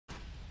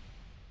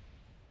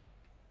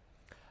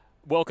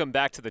Welcome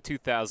back to the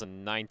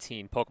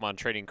 2019 Pokemon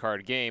Trading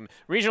Card Game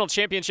Regional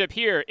Championship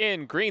here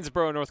in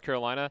Greensboro, North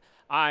Carolina.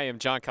 I am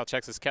John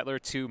Calchexis Kettler.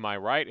 To my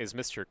right is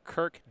Mr.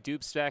 Kirk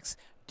Dubstacks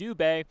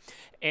Dubé.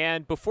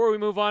 And before we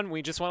move on,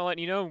 we just want to let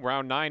you know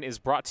Round 9 is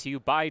brought to you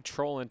by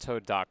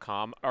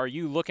TrollandToad.com. Are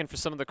you looking for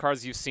some of the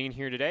cards you've seen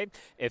here today?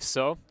 If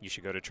so, you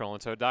should go to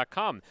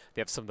TrollandToad.com.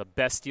 They have some of the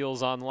best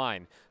deals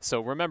online.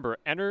 So remember,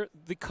 enter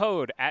the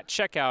code at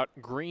checkout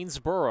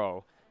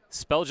Greensboro,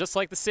 spelled just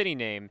like the city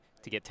name,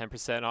 to get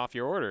 10% off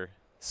your order.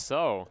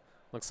 So,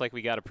 looks like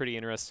we got a pretty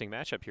interesting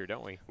matchup here,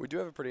 don't we? We do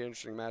have a pretty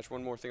interesting match.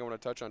 One more thing I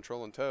want to touch on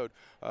Troll and Toad.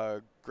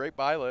 Great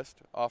buy list,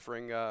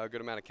 offering a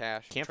good amount of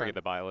cash. Can't forget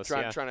the buy list,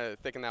 Trying to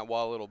thicken that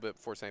wall a little bit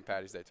before St.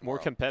 Patty's Day tomorrow. More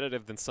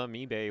competitive than some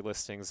eBay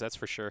listings, that's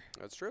for sure.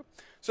 That's true.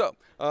 So,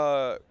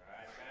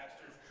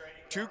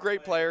 two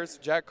great players,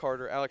 Jack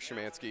Carter, Alex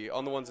Schemanske,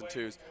 on the ones and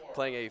twos,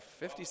 playing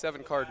a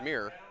 57-card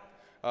mirror.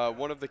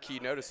 One of the key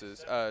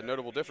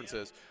notable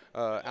differences,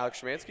 Alex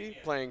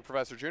Schemanske playing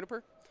Professor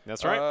Juniper.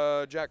 That's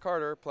right. Jack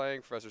Carter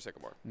playing Professor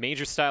Sycamore.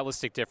 Major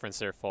stylistic difference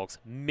there, folks.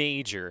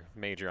 Major.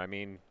 I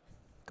mean,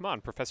 come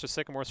on, Professor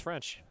Sycamore's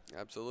French.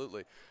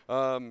 Absolutely.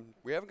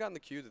 We haven't gotten the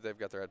cue that they've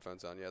got their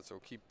headphones on yet, so we'll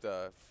keep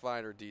the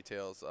finer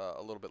details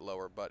a little bit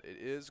lower. But it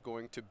is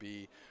going to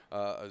be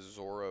a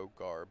Zoro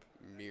Garb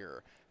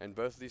mirror. And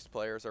both of these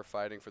players are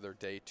fighting for their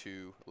Day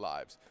 2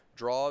 lives.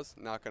 Draws,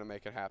 not going to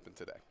make it happen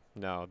today.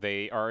 No,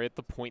 they are at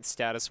the point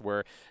status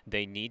where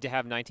they need to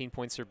have 19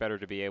 points or better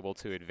to be able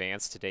to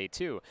advance to Day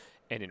 2.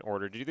 And in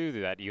order to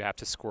do that, you have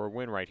to score a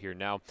win right here.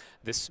 Now,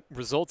 this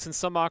results in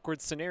some awkward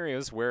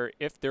scenarios where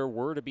if there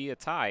were to be a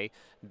tie,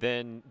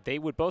 then they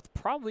would both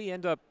probably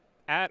end up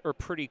at or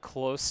pretty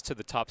close to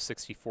the top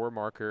 64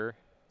 marker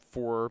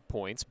for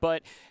points.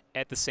 But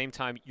at the same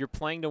time, you're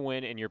playing to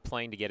win and you're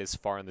playing to get as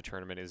far in the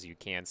tournament as you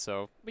can.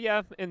 So, but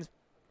yeah,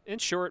 in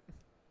short,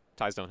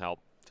 ties don't help.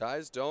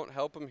 Ties don't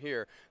help him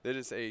here. That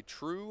is a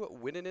true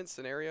win-in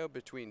scenario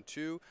between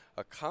two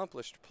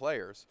accomplished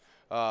players.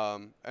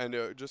 And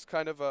just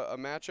kind of a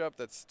matchup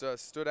that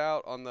stood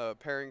out on the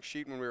pairing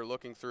sheet when we were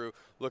looking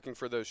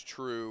for those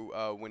true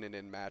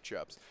win-in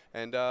matchups.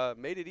 And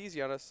made it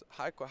easy on us.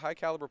 High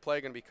caliber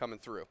play going to be coming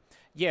through.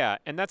 Yeah,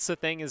 and that's the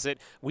thing is that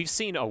we've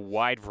seen a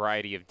wide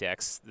variety of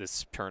decks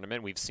this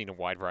tournament. We've seen a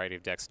wide variety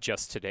of decks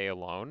just today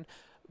alone.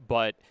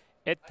 But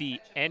at the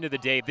end of the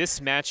day,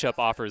 this matchup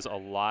offers a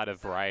lot of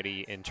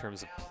variety in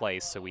terms of play.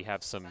 So we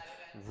have some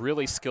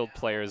really skilled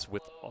players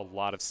with a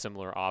lot of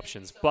similar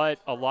options, but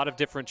a lot of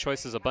different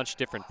choices, a bunch of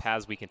different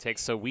paths we can take.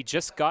 So we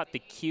just got the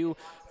cue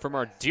from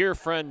our dear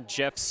friend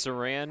Jeff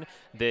Saran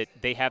that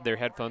they have their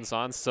headphones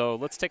on. So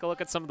let's take a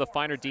look at some of the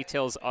finer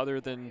details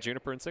other than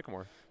Juniper and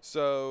Sycamore.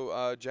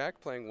 So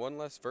Jack playing one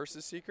less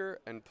Versus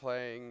Seeker and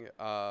playing...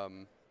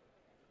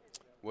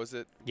 was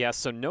it? Yeah,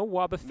 so no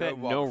Wobbuffet,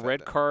 no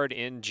red card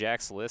in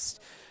Jack's list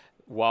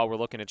while we're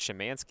looking at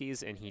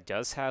Schemanski's, and he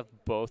does have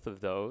both of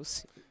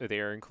those.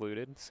 They are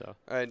included. So.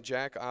 And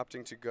Jack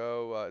opting to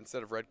go,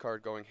 instead of red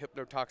card, going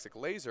Hypnotoxic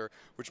Laser,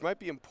 which might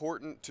be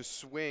important to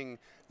swing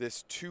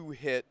this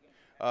two-hit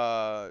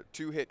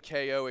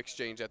KO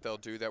exchange that they'll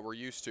do that we're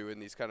used to in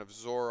these kind of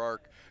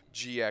Zoroark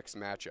GX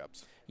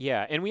matchups.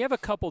 Yeah, and we have a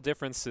couple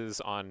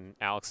differences on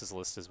Alex's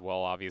list as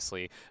well,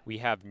 obviously. We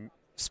have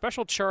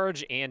Special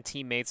Charge and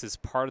Teammates is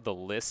part of the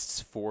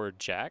lists for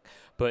Jack,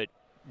 but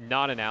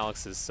not in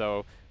Alex's.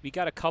 So we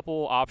got a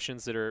couple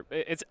options that are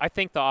I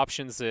think the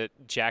options that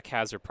Jack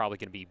has are probably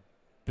going to be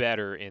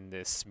better in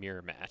this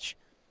mirror match.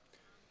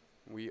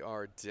 We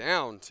are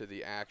down to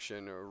the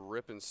action. A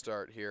rip and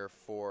start here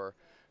for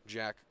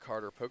Jack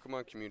Carter.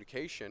 Pokemon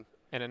Communication.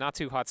 And a not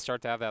too hot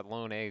start to have that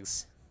lone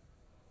eggs.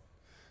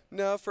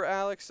 No, for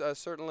Alex,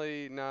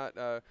 certainly not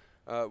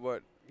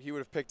what he would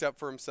have picked up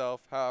for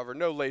himself. However,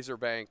 no laser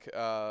bank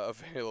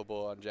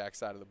available on Jack's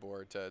side of the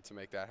board to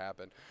make that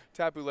happen.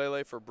 Tapu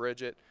Lele for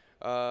Bridget.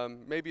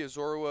 Maybe a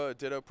Zorua, a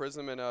Ditto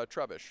Prism, and a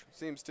Trubbish.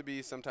 Seems to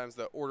be sometimes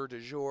the order du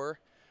jour,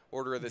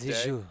 order of the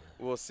day.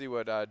 We'll see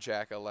what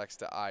Jack elects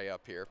to eye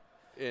up here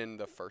in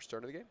the first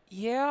turn of the game.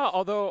 Yeah,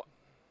 although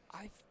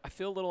I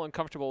feel a little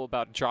uncomfortable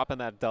about dropping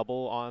that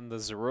double on the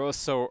Zorua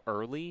so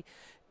early,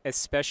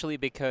 especially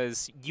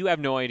because you have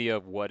no idea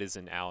of what is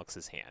in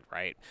Alex's hand,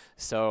 right?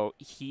 So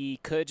he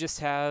could just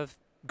have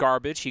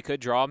garbage. He could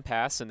draw and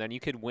pass, and then you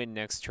could win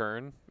next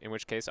turn, in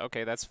which case,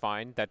 okay, that's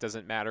fine. That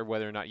doesn't matter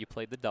whether or not you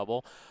played the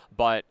double.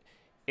 But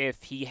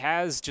if he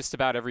has just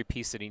about every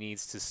piece that he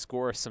needs to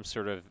score some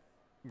sort of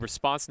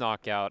response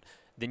knockout,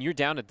 then you're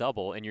down a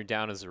double, and you're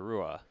down a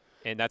Zorua.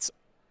 And that's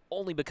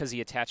only because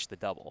he attached the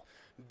double.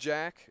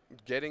 Jack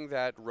getting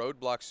that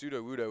roadblock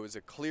pseudo-udo is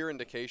a clear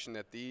indication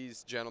that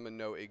these gentlemen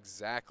know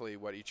exactly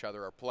what each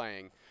other are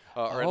playing,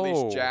 or at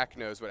least Jack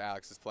knows what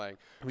Alex is playing.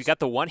 We got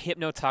the one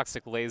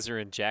Hypnotoxic Laser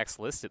in Jack's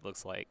list, it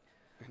looks like.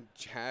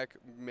 Jack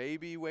may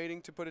be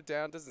waiting to put it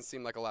down. Doesn't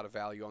seem like a lot of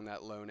value on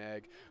that lone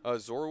egg.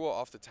 Zorua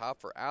off the top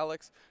for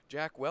Alex.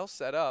 Jack well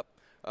set up.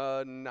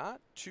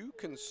 Not too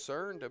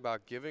concerned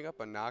about giving up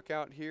a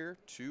knockout here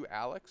to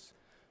Alex.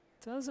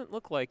 Doesn't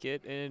look like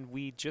it, and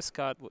we just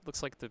got what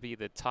looks like to be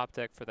the top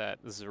deck for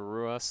that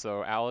Zorua,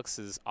 so Alex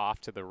is off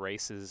to the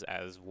races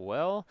as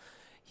well.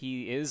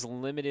 He is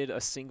limited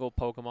a single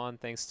Pokemon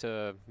thanks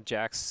to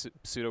Jack's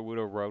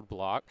Sudowoodo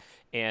Roadblock,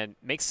 and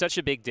makes such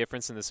a big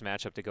difference in this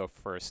matchup to go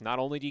first. Not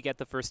only do you get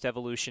the first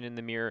evolution in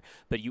the mirror,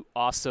 but you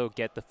also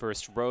get the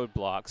first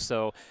Roadblock,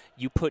 so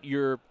you put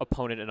your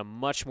opponent in a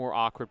much more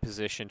awkward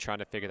position trying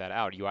to figure that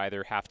out. You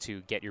either have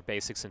to get your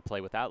basics in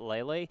play without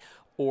Lele,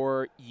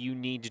 or you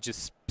need to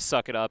just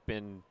suck it up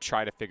and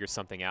try to figure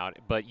something out.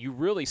 But you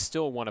really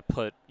still want to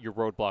put your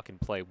Roadblock in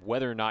play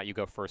whether or not you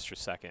go first or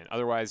second.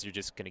 Otherwise, you're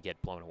just going to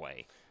get blown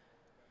away.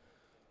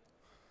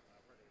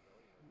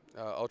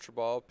 Ultra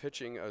Ball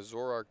pitching a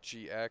Zoroark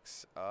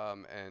GX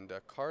and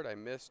a card I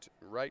missed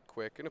right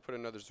quick. Going to put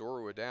another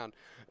Zorua down.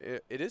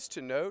 It is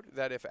to note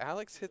that if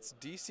Alex hits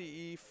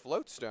DCE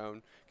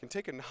Floatstone, can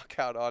take a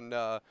knockout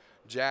on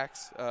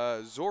Jack's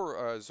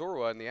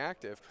Zorua in the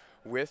active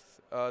with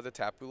the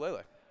Tapu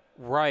Lele.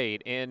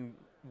 Right, and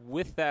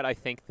with that, I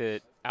think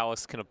that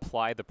Alex can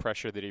apply the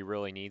pressure that he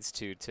really needs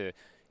to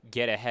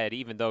get ahead,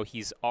 even though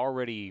he's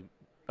already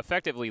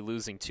effectively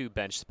losing 2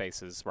 bench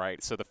spaces,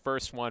 right? So the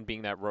first one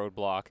being that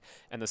Roadblock,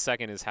 and the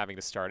second is having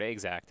to start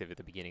eggs active at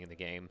the beginning of the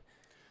game.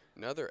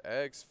 Another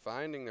eggs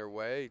finding their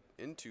way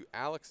into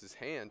Alex's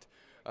hand.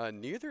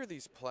 Neither of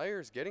these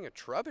players getting a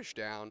Trubbish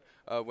down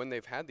when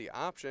they've had the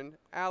option.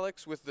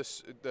 Alex with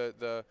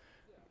the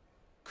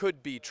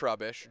could be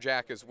Trubbish,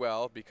 Jack as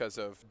well because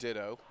of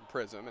Ditto,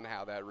 Prism, and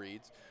how that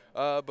reads.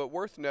 But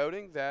worth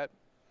noting that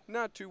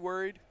not too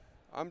worried.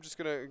 I'm just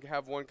going to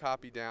have one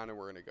copy down and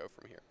we're going to go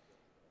from here.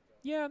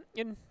 Yeah,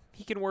 and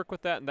he can work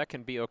with that, and that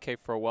can be okay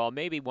for a while.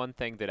 Maybe one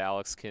thing that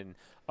Alex can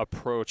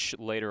approach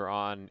later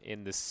on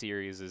in this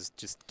series is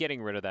just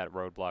getting rid of that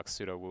Roadblock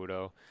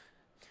Sudowoodo.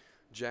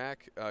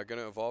 Jack going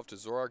to evolve to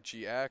Zoroark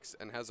GX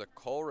and has a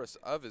Colress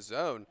of his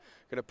own.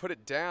 Going to put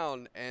it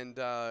down, and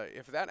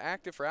if that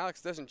active for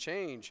Alex doesn't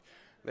change,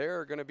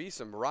 there are going to be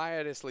some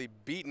riotously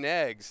beaten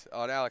eggs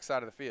on Alex's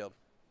side of the field.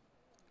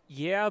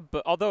 Yeah,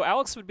 but although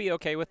Alex would be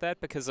okay with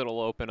that because it'll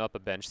open up a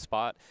bench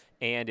spot,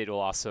 and it'll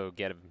also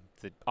get him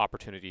the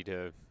opportunity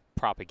to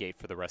propagate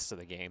for the rest of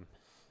the game.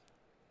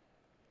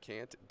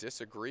 Can't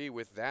disagree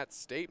with that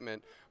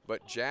statement,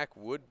 but Jack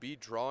would be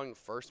drawing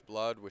first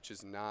blood, which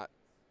is not,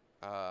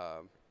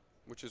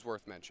 which is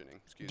worth mentioning.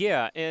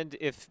 Yeah, and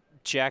if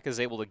Jack is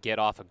able to get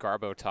off a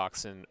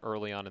Garbotoxin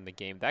early on in the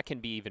game, that can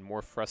be even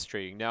more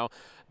frustrating. Now,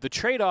 the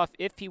trade-off,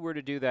 if he were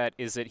to do that,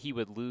 is that he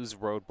would lose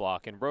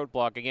Roadblock. And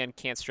Roadblock, again,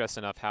 can't stress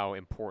enough how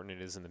important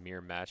it is in the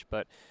mirror match,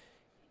 but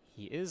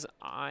he is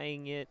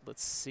eyeing it.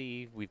 Let's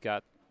see. We've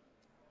got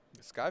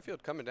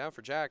Skyfield coming down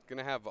for Jack. Going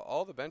to have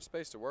all the bench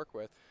space to work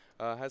with.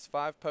 Has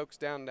 5 pokes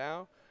down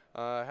now.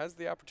 Has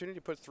the opportunity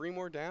to put 3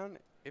 more down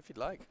if you'd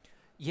like.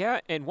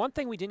 Yeah, and one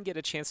thing we didn't get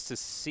a chance to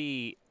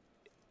see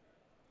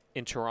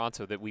in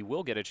Toronto that we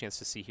will get a chance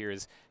to see here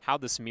is how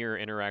this mirror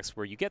interacts,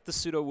 where you get the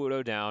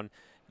Sudowoodo down,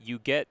 you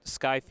get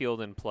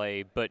Skyfield in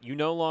play, but you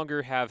no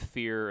longer have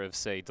fear of,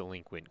 say,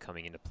 Delinquent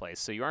coming into play.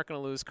 So you aren't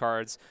going to lose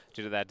cards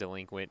due to that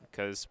Delinquent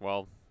because,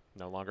 well,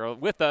 no longer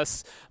with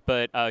us,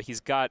 but he's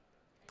got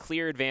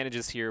clear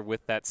advantages here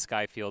with that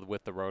Skyfield,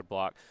 with the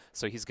Roadblock,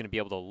 so he's going to be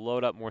able to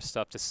load up more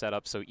stuff to set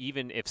up, so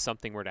even if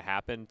something were to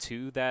happen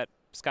to that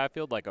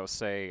Skyfield, like,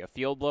 say, a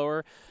Field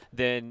Blower,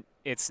 then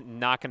it's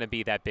not going to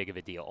be that big of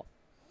a deal.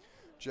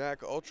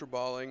 Jack Ultra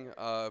Balling,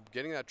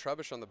 getting that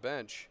Trubbish on the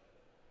bench.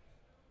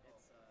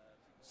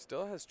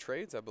 Still has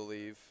trades, I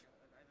believe.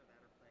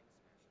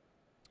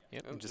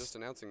 Yep, I'm just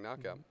announcing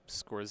knockout.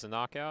 Scores a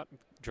knockout,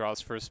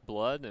 draws first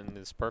blood, and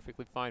is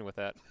perfectly fine with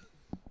that.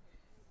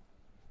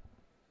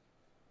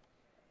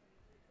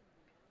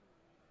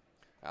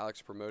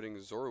 Alex promoting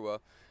Zorua.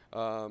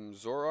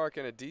 Zoroark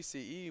and a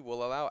DCE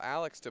will allow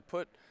Alex to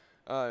put,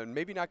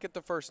 maybe not get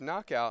the first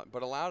knockout,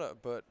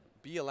 but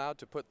be allowed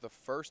to put the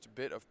first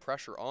bit of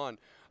pressure on.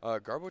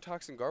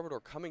 Garbotoxin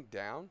Garbodor coming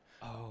down.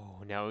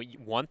 Oh, now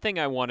one thing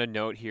I want to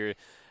note here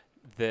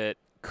that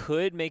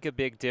could make a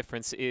big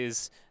difference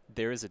is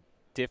there is a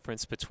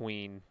difference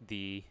between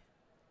these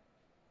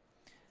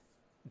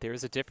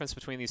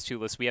two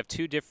lists. We have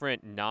 2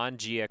 different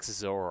non-GX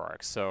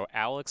Zoroarks. So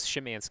Alex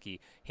Schemanske,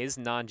 his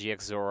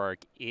non-GX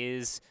Zoroark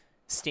is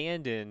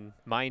stand-in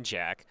Mind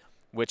Jack,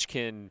 which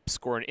can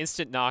score an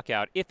instant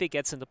knockout if it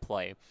gets into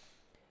play.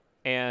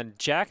 And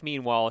Jack,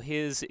 meanwhile,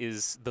 his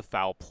is the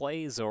Foul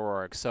Play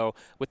Zoroark. So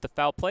with the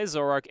Foul Play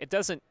Zoroark, it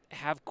doesn't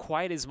have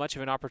quite as much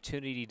of an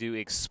opportunity to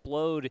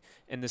explode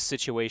in this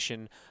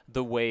situation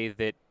the way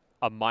that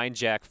a Mind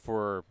Jack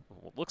for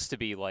what looks to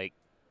be like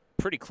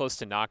pretty close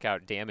to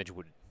knockout damage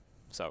would.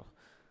 So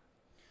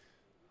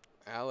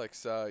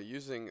Alex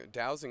using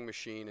Dowsing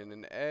Machine and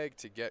an egg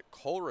to get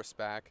Colress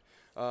back.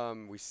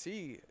 We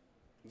see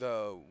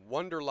the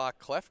Wonderlock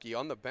Klefki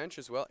on the bench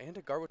as well, and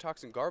a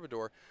Garbotoxin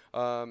Garbodor.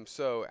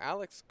 So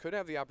Alex could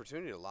have the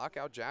opportunity to lock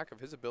out Jack of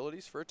his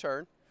abilities for a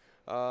turn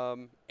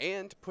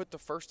and put the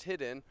first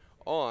hit in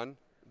on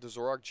the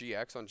Zoroark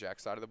GX on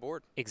Jack's side of the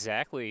board.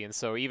 Exactly, and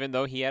so even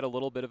though he had a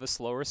little bit of a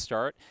slower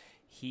start,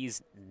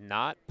 he's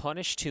not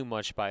punished too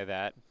much by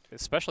that,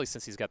 especially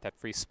since he's got that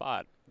free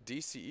spot.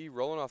 DCE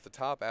rolling off the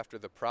top after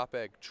the prop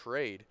egg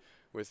trade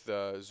with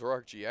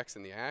Zoroark GX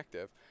in the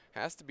active.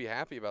 Has to be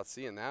happy about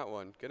seeing that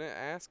one. Gonna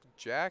ask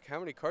Jack how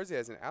many cards he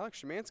has, and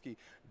Alex Schemanske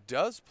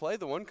does play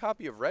the 1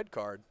 copy of red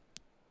card.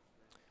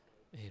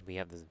 And we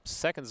have the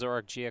second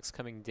Zoroark GX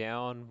coming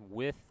down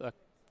with a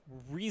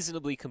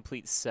reasonably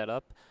complete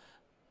setup.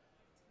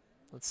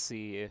 Let's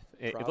see if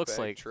it looks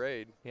like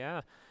trade.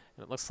 Yeah,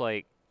 and it looks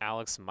like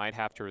Alex might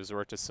have to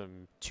resort to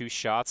some 2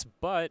 shots,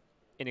 but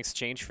in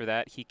exchange for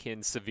that, he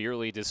can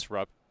severely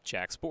disrupt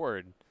Jack's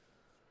board.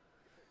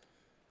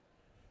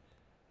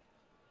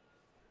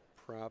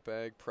 Prop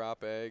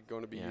egg.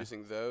 Going to be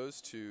using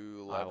those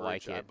to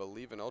leverage, I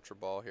believe, an Ultra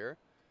Ball here.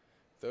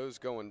 Those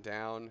going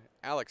down.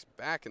 Alex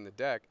back in the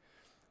deck.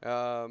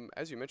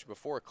 As you mentioned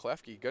before,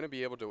 Klefki going to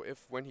be able to,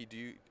 when he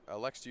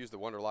elects to use the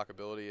Wonder Lock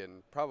ability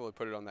and probably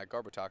put it on that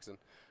Garbotoxin,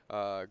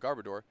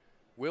 Garbodor,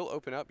 will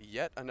open up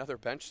yet another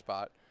bench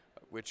spot,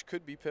 which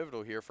could be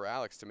pivotal here for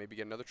Alex to maybe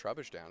get another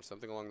Trubbish down.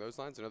 Something along those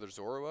lines. Another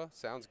Zorua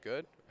sounds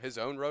good. His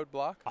own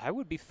roadblock. I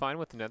would be fine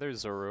with another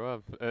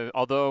Zorua,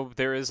 although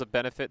there is a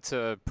benefit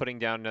to putting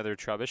down another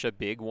Trubbish. A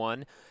big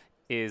one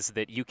is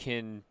that you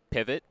can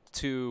pivot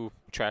to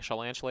Trash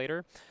Avalanche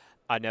later.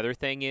 Another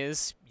thing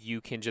is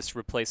you can just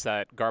replace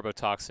that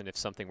Garbotoxin if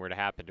something were to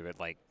happen to it,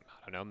 like,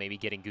 I don't know, maybe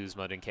getting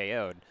Guzma and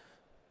KO'd.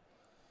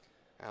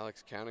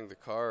 Alex counting the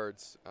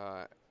cards,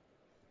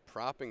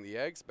 propping the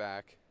eggs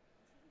back.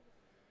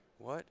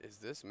 What is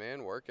this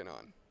man working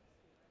on?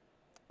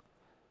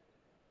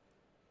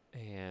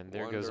 And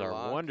there goes our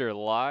Wonder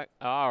Lock.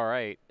 All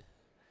right.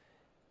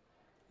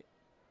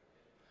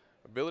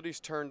 Abilities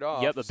turned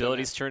off. Yep,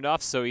 abilities turned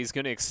off, so he's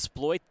going to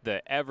exploit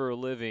the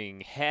ever-living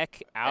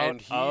heck out of that.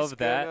 And he's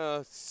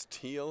going to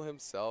steal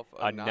himself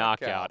a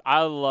knockout.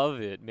 I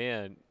love it,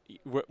 man.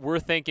 We're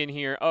thinking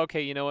here,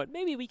 okay, you know what,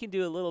 maybe we can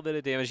do a little bit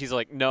of damage. He's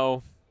like,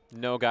 no,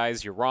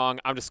 guys, you're wrong.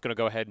 I'm just going to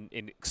go ahead and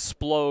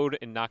explode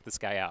and knock this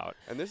guy out.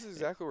 And this is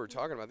exactly what we're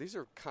talking about. These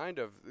are kind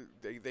of,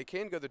 they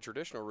can go the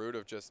traditional route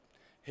of just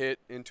hit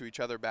into each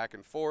other back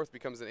and forth,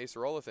 becomes an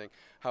Acerola thing.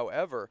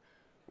 However,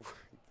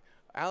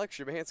 Alex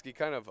Schemanske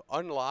kind of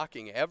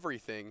unlocking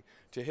everything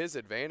to his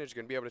advantage,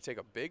 going to be able to take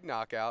a big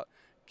knockout,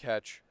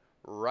 catch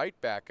right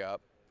back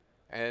up,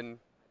 and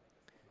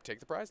take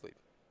the prize lead.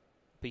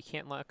 But you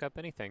can't lock up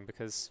anything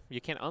because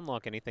you can't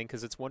unlock anything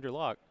because it's Wonder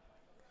Lock,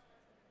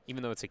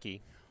 even though it's a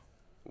key.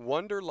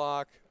 Wonder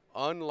Lock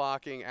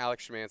unlocking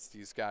Alex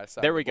Schemanske's guy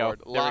side there of we the board.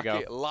 Go. There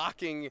we go.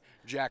 Locking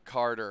Jack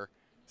Carter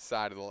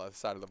side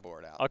of the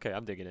board out. Okay,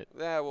 I'm digging it.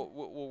 Yeah,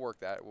 we'll work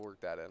that. We'll work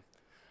that in.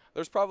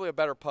 There's probably a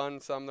better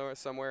pun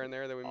somewhere in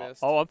there that we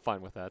missed. Oh, I'm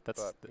fine with that.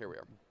 But here we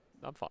are.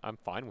 I'm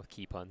fine with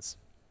key puns.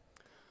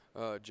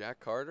 Jack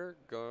Carter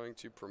going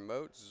to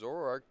promote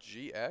Zoroark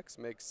GX.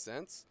 Makes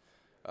sense.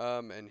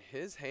 And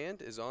his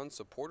hand is on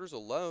supporters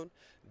alone.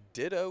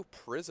 Ditto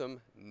Prism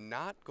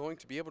not going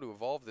to be able to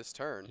evolve this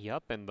turn.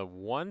 Yep, and the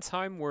one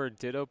time where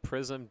Ditto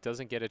Prism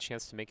doesn't get a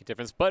chance to make a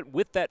difference. But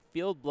with that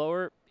Field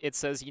Blower, it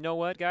says, you know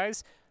what,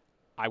 guys?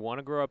 I want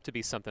to grow up to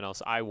be something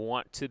else. I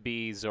want to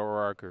be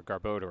Zoroark or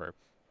Garbodor.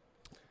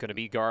 Gonna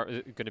be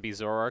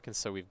Zoroark, and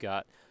so we've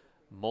got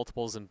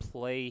multiples in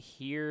play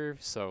here.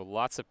 So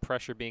lots of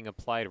pressure being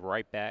applied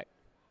right back.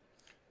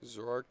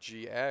 Zoroark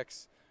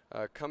GX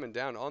coming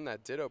down on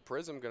that Ditto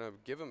Prism, gonna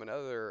give him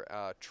another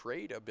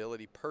trade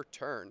ability per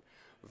turn.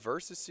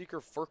 Versus Seeker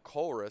for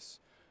Colress.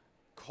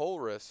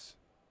 Colress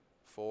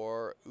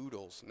for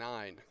Oodles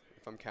 9,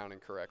 if I'm counting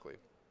correctly.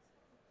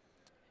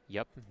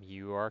 Yep,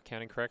 you are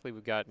counting correctly.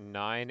 We've got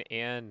 9,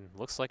 and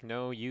looks like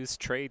no used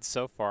trades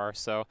so far.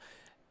 So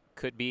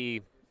could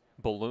be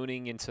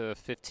ballooning into a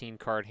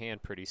 15-card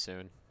hand pretty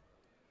soon.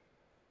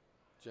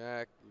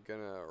 Jack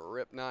gonna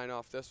rip 9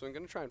 off this one.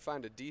 Gonna try and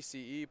find a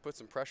DCE, put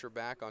some pressure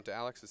back onto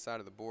Alex's side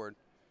of the board.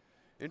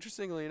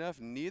 Interestingly enough,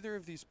 neither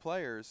of these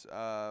players,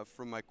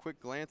 from my quick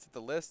glance at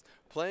the list,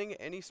 playing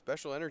any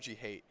special energy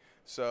hate.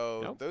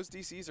 So those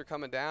DCs are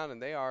coming down,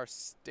 and they are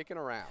sticking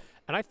around.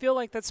 And I feel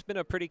like that's been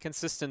a pretty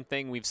consistent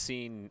thing we've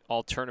seen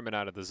all tournament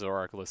out of the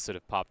Zoroark lists that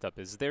have popped up,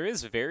 is there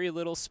is very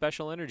little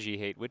special energy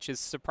hate, which is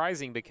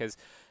surprising because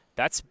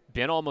that's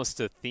been almost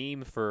a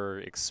theme for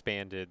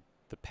Expanded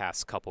the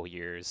past couple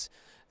years.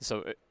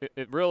 So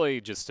it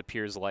really just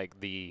appears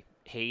like the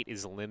hate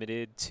is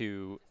limited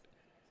to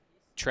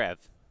Trev.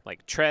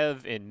 Like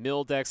Trev and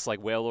mill decks like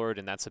Wailord,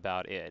 and that's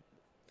about it.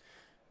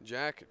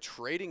 Jack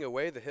trading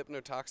away the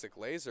Hypnotoxic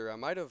Laser. I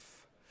might have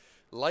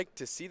liked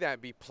to see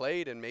that be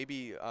played and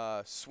maybe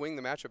swing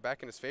the matchup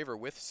back in his favor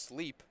with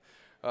Sleep.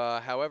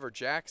 However,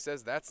 Jack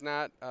says that's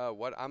not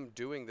what I'm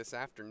doing this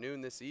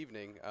afternoon, this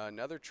evening.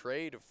 Another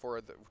trade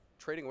for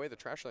trading away the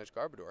Trash Avalanche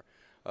Garbodor.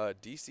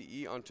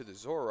 DCE onto the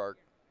Zoroark.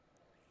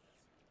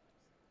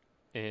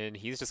 And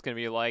he's just going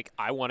to be like,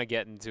 I want to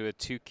get into a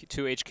 2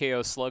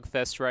 HKO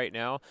slugfest right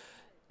now.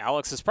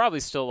 Alex is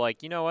probably still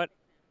like, you know what?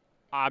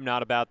 I'm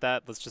not about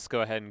that. Let's just go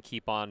ahead and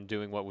keep on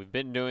doing what we've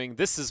been doing.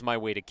 This is my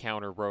way to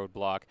counter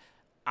Roadblock.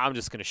 I'm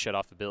just going to shut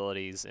off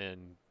abilities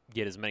and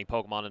get as many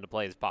Pokemon into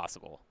play as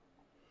possible.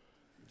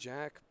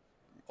 Jack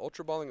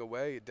Ultra Balling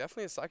away.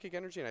 Definitely a Psychic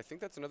Energy, and I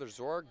think that's another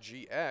Zoroark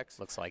GX.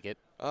 Looks like it.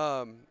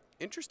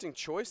 Interesting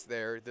choice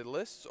there. The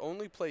lists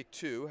only play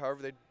 2.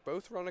 However, they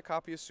both run a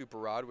copy of Super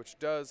Rod, which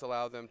does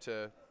allow them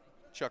to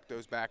chuck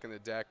those back in the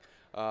deck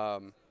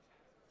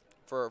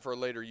for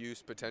later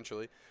use,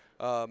 potentially.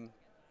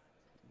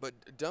 But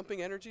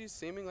dumping energies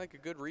seeming like a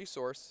good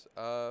resource.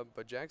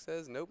 But Jack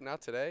says, nope,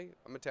 not today.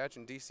 I'm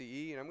attaching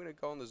DCE, and I'm going to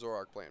go on the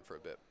Zoroark plan for a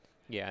bit.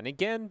 Yeah, and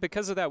again,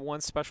 because of that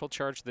one special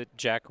charge that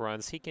Jack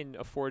runs, he can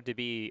afford to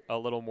be a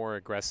little more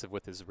aggressive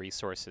with his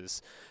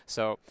resources.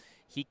 So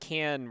he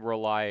can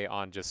rely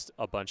on just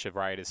a bunch of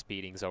riotous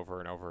beatings over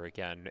and over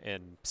again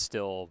and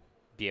still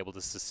be able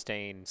to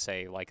sustain,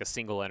 say, like a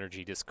single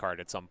energy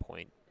discard at some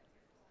point.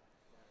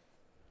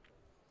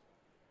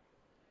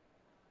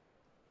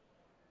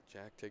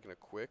 Jack taking a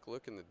quick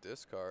look in the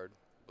discard.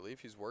 I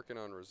believe he's working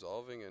on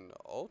resolving an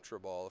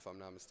Ultra Ball, if I'm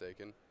not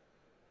mistaken.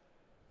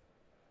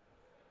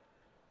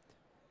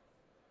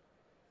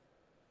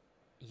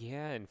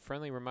 Yeah, and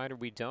friendly reminder,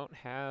 we don't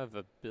have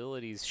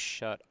abilities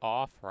shut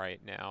off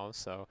right now,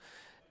 so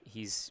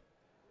he's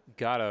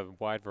got a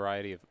wide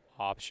variety of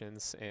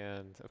options,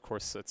 and of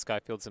course that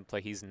Skyfield's in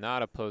play. He's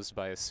not opposed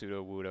by a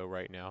Pseudo-Wudo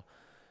right now.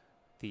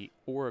 The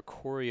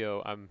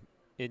Oricorio, I'm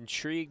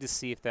intrigued to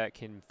see if that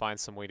can find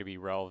some way to be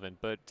relevant,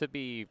 but to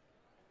be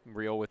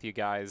real with you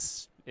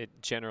guys, it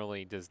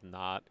generally does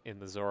not in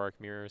the Zoroark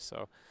mirror,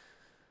 so...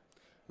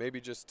 Maybe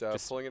just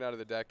pulling it out of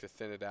the deck to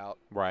thin it out.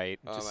 Right,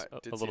 just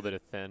a little bit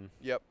of thin.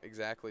 Yep,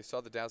 exactly.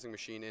 Saw the Dazzling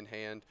Machine in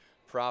hand,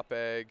 Prop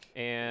Egg.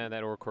 And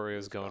that Oricorio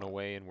is going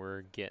away, and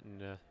we're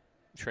getting a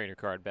trainer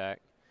card back.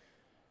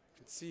 You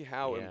can see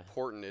how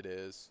important it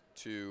is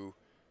to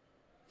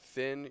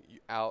thin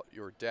out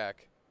your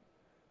deck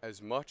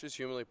as much as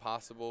humanly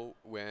possible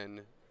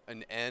when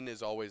an N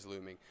is always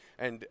looming.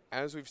 And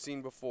as we've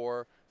seen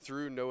before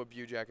through Noah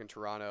Bujack in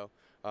Toronto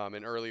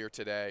and earlier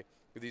today,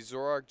 these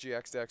Zoroark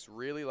GX decks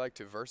really like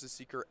to Versus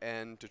Seeker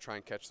N to try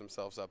and catch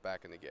themselves up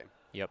back in the game.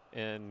 Yep,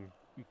 and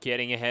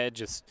getting ahead,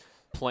 just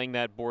playing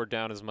that board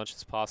down as much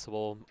as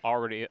possible.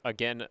 Already,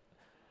 again,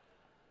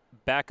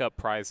 backup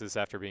prizes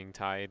after being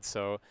tied.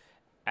 So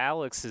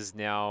Alex is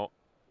now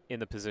in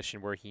the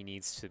position where he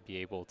needs to be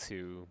able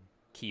to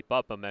keep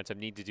up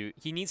momentum.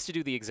 He needs to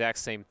do the exact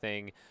same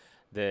thing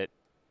that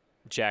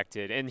Jack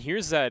did. And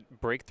here's that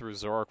breakthrough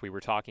Zoroark we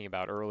were talking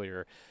about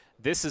earlier.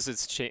 This is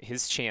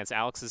his chance,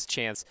 Alex's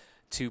chance,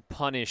 to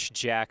punish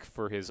Jack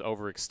for his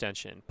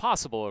overextension,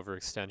 possible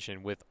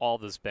overextension, with all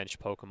this bench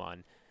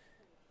Pokemon.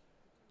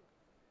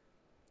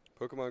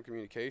 Pokemon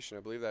communication, I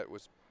believe that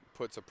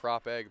puts a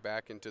Prop Egg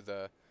back into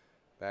the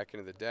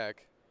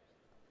deck.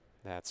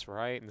 That's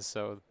right, and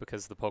so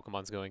because the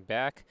Pokemon's going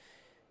back,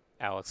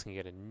 Alex can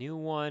get a new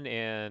one,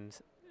 and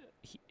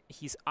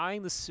he's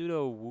eyeing the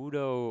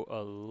Pseudo-Wudo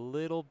a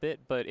little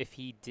bit, but if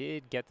he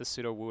did get the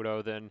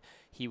Pseudo-Wudo, then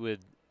he would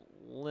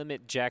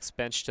limit Jack's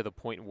bench to the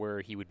point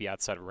where he would be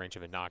outside of range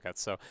of a knockout.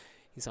 So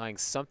he's eyeing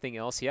something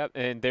else. Yep,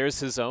 and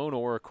there's his own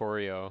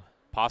Oricorio.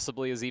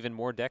 Possibly is even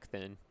more deck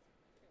thin.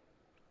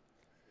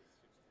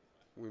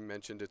 We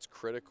mentioned it's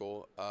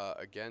critical,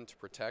 again, to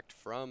protect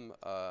from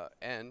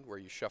N, where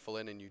you shuffle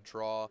in and you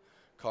draw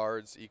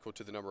cards equal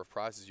to the number of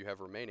prizes you have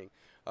remaining.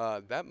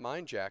 That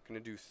Mind Jack going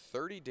to do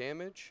 30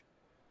 damage,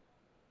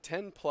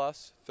 10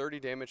 plus 30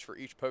 damage for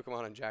each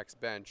Pokemon on Jack's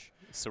bench.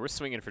 So we're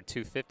swinging for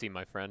 250,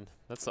 my friend.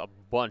 That's a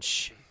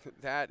bunch.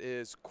 That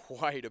is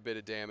quite a bit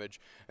of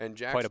damage. And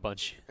Jack's, quite a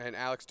bunch. And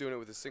Alex doing it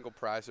with a single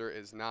prizer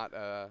is not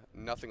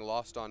nothing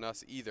lost on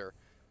us either.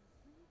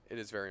 It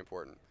is very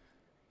important.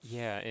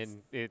 Yeah,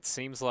 and it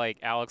seems like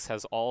Alex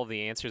has all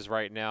the answers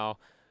right now.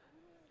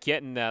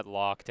 Getting that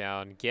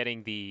lockdown,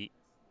 getting the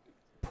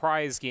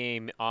prize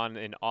game on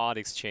an odd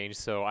exchange,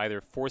 so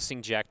either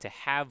forcing Jack to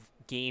have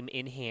game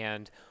in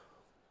hand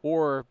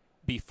or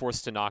be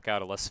forced to knock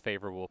out a less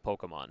favorable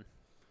Pokemon.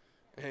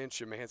 And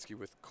Schemanske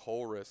with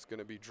Colress going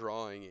to be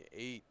drawing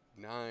 8,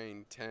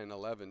 9, 10,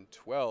 11,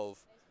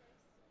 12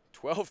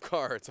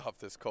 cards off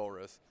this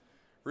Colress.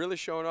 Really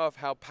showing off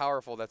how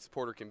powerful that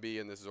supporter can be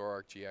in this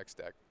Zoroark GX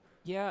deck.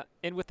 Yeah,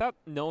 and without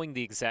knowing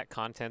the exact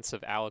contents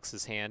of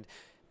Alex's hand,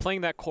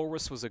 playing that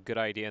Colress was a good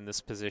idea in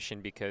this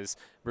position because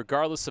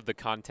regardless of the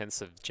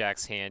contents of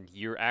Jack's hand,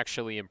 you're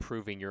actually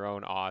improving your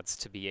own odds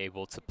to be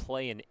able to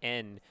play an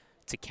N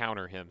to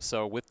counter him.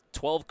 So with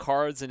 12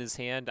 cards in his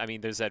hand, I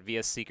mean, there's that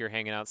VS Seeker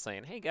hanging out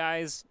saying, hey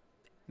guys,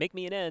 make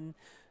me an N.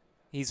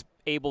 He's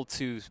able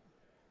to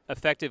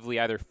effectively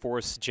either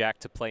force Jack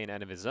to play an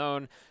N of his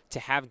own, to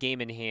have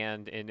game in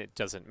hand, and it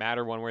doesn't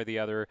matter one way or the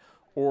other,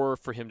 or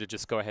for him to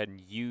just go ahead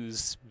and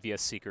use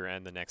VS Seeker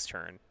N the next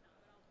turn.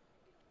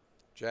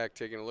 Jack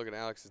taking a look at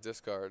Alex's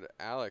discard.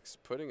 Alex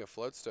putting a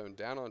Floatstone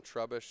down on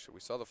Trubbish. We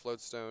saw the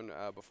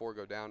Floatstone before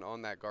go down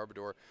on that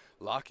Garbodor,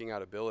 locking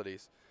out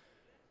abilities.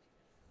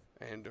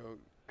 And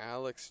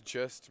Alex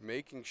just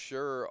making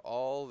sure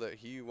all that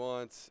he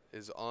wants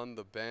is on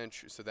the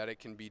bench so that it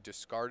can be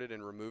discarded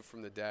and removed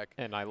from the deck.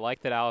 And I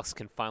like that Alex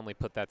can finally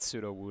put that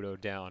Pseudo-Wudo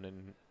down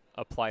and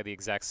apply the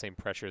exact same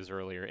pressure as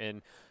earlier.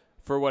 And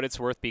For what it's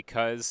worth,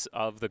 because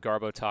of the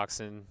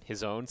Garbotoxin,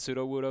 his own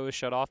Sudowoodo is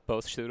shut off.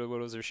 Both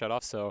Sudowoodos are shut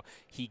off, so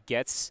he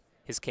gets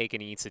his cake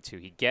and he eats it too.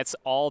 He gets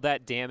all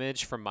that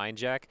damage from Mind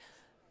Jack,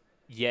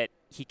 yet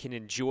he can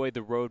enjoy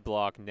the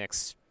roadblock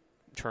next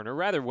turn, or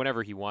rather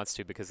whenever he wants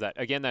to, because that,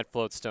 again, that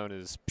Float Stone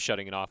is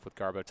shutting it off with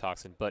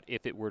Garbotoxin. But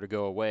if it were to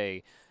go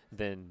away,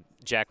 then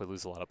Jack would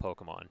lose a lot of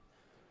Pokemon.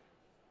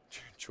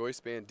 Choice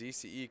Band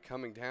DCE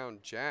coming down.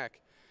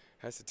 Jack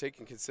has to take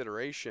in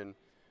consideration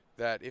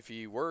that if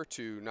he were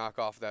to knock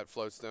off that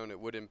Float Stone, it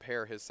would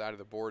impair his side of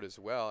the board as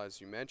well, as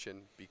you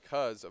mentioned,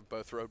 because of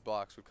both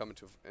roadblocks would come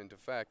into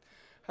effect.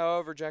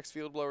 However, Jack's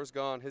Field Blower's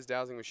gone, his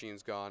Dowsing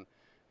Machine's gone,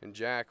 and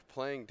Jack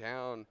playing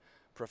down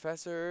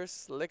Professor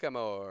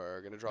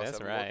Slickamore. Going to draw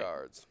 7 more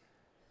cards.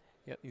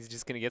 Yep, he's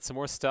just going to get some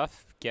more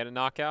stuff, get a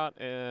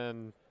knockout,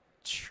 and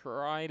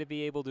try to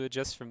be able to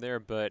adjust from there.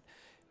 But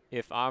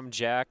if I'm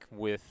Jack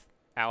with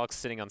Alex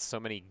sitting on so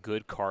many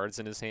good cards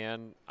in his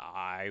hand,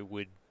 I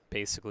would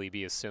basically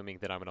be assuming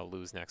that I'm going to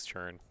lose next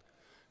turn.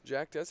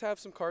 Jack does have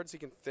some cards he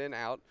can thin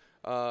out.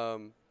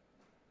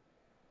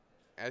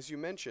 As you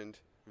mentioned,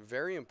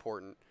 very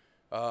important.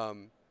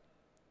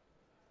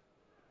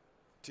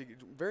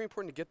 Very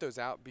important to get those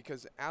out,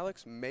 because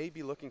Alex may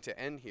be looking to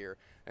end here.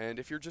 And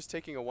if you're just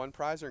taking a 1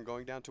 prizer and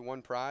going down to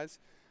 1 prize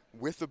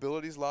with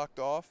abilities locked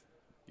off,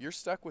 you're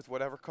stuck with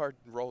whatever card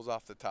rolls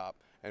off the top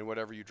and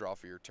whatever you draw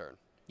for your turn.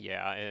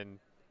 Yeah, and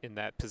in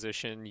that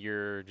position,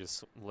 you're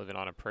just living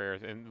on a prayer.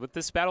 And with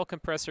this Battle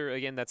Compressor,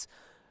 again, that's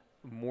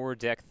more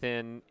deck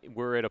thin.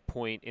 We're at a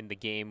point in the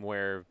game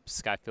where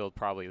Skyfield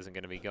probably isn't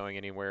going to be going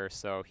anywhere,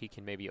 so he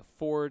can maybe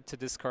afford to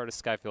discard a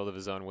Skyfield of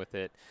his own with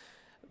it,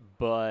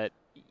 but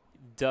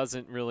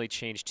doesn't really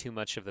change too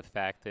much of the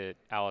fact that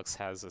Alex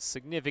has a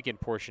significant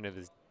portion of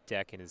his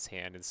deck in his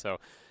hand. And so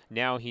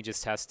now he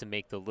just has to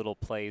make the little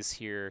plays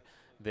here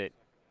that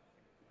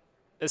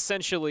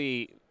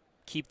essentially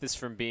keep this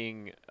from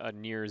being a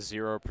near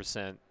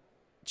 0%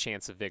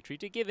 chance of victory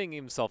to giving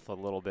himself a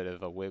little bit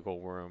of a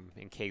wiggle room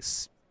in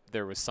case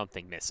there was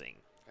something missing.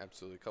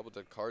 Absolutely. A couple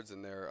of cards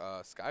in there,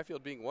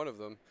 Skyfield being one of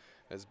them,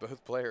 as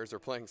both players are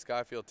playing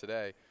Skyfield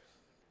today.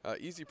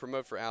 Easy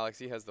promote for Alex.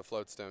 He has the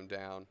Float Stone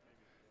down.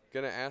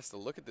 Going to ask to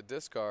look at the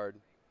discard.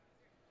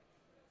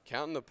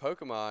 Counting the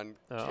Pokemon.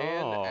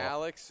 Can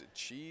Alex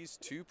cheese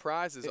 2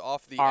 prizes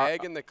off the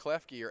egg and the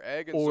Klefki, or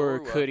egg and Or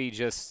Zorua? could he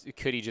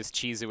just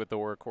cheese it with the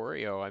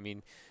Oricorio? I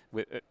mean,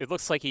 it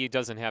looks like he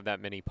doesn't have that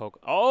many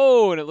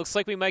Oh, and it looks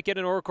like we might get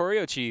an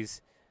Oricorio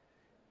cheese.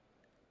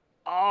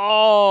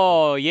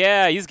 Oh,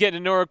 yeah, he's getting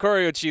an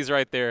Oricorio cheese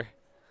right there.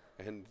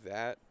 And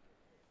that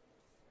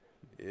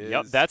is...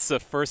 Yep, that's the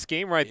first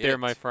game right there,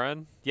 my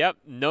friend. Yep,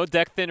 no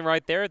deck thin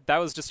right there. That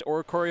was just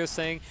Oricorio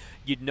saying,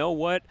 you know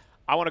what?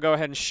 I want to go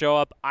ahead and show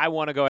up. I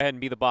want to go ahead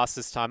and be the boss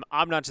this time.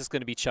 I'm not just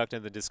going to be chucked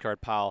into the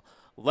discard pile.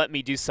 Let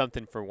me do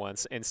something for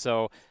once. And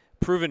so,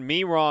 proving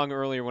me wrong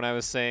earlier when I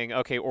was saying,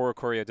 okay,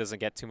 Oricorio doesn't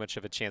get too much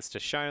of a chance to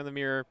shine in the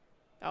mirror,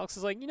 Alex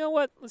is like, you know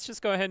what? Let's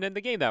just go ahead and end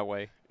the game that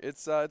way.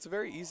 It's a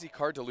very easy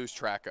card to lose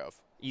track of.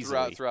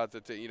 Easily. Throughout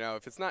the, you know,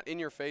 if it's not in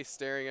your face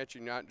staring at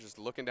you, not just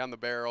looking down the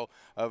barrel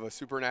of a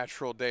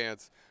supernatural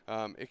dance,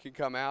 it can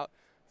come out,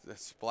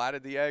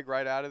 splatted the egg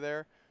right out of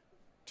there,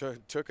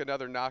 took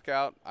another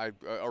knockout,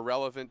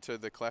 irrelevant to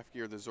the Klefki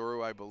or the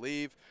Zoru, I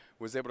believe,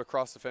 was able to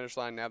cross the finish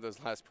line and have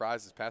those last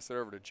prizes, pass it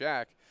over to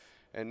Jack.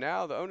 And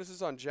now the onus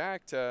is on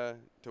Jack to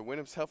win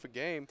himself a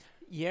game.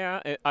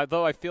 Yeah,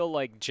 although I feel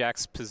like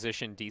Jack's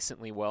positioned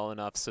decently well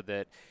enough so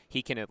that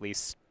he can at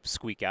least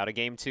squeak out a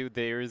game 2.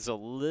 There's a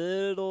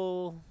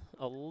little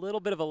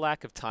bit of a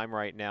lack of time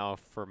right now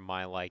for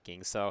my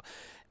liking. So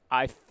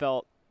I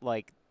felt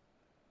like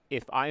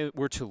if I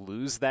were to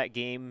lose that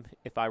game,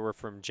 if I were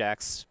from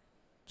Jack's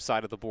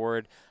side of the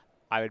board,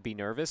 I would be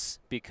nervous,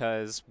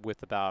 because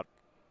with about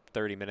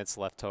 30 minutes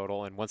left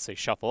total, and once they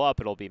shuffle up,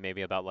 it'll be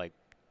maybe about like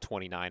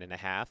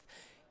 29.5.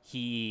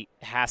 He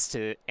has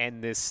to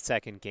end this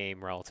second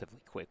game relatively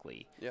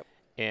quickly. Yep.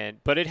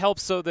 But it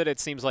helps so that it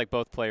seems like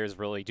both players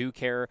really do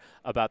care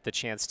about the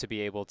chance to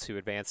be able to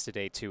advance to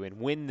day 2 and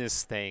win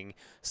this thing.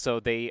 So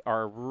they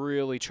are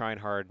really trying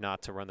hard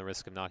not to run the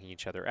risk of knocking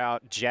each other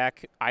out.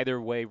 Jack, either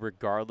way,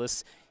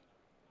 regardless,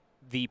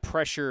 the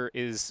pressure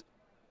is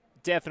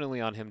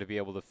definitely on him to be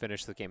able to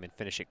finish the game and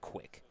finish it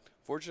quick.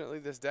 Fortunately,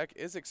 this deck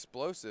is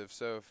explosive.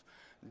 So if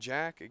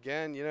Jack,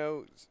 again, you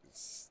know,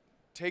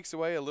 takes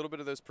away a little bit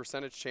of those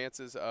percentage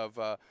chances of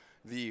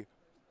the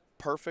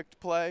perfect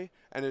play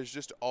and is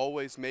just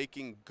always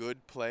making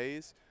good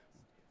plays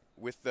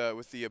with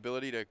the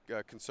ability to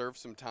conserve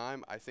some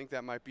time, I think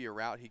that might be a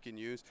route he can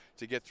use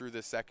to get through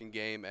this second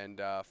game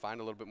and find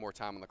a little bit more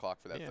time on the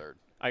clock for that third.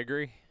 I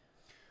agree.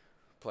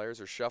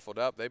 Players are shuffled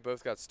up. They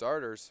both got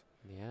starters.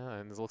 Yeah,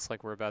 and it looks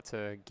like we're about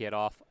to get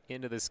off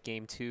into this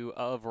game 2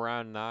 of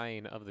round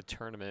 9 of the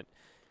tournament.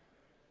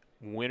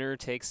 Winner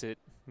takes it.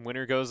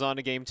 Winner goes on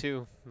to game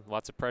 2.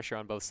 Lots of pressure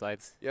on both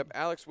sides. Yep,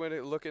 Alex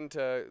Winner looking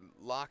to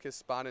lock his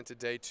spot into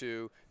day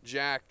 2.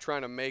 Jack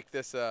trying to make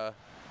this a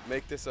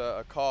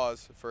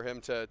cause for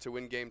him to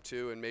win game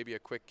 2 and maybe a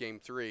quick game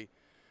 3.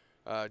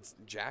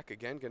 Jack,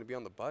 again, going to be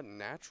on the button.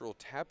 Natural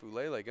Tapu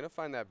Lele, going to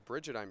find that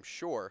Bridget, I'm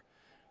sure.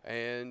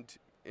 And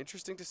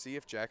interesting to see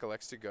if Jack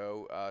elects to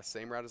go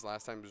same route as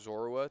last time.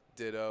 Zorua,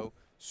 Ditto,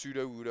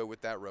 Pseudo Udo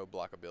with that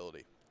roadblock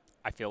ability.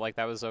 I feel like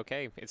that was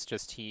okay. It's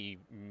just he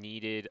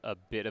needed a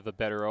bit of a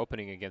better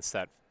opening against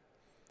that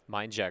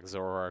Mind Jack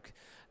Zoroark.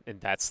 And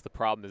that's the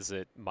problem, is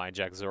that Mind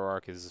Jack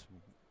Zoroark is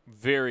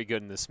very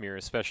good in this mirror,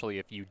 especially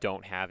if you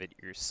don't have it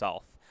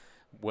yourself.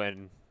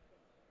 When,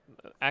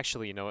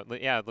 actually, you know,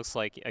 it looks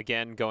like,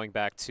 again, going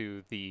back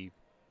to the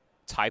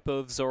type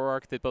of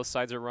Zoroark that both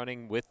sides are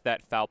running, with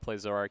that Foul Play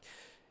Zoroark,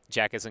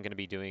 Jack isn't going to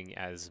be doing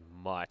as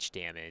much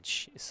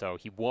damage, so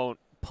he won't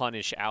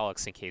punish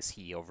Alex in case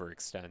he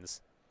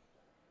overextends.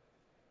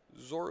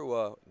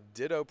 Zorua,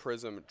 Ditto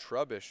Prism,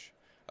 Trubbish,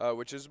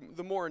 which is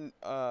the more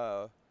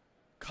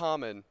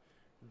common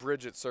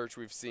Bridget search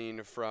we've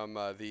seen from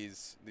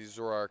these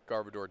Zoroark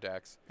Garbodor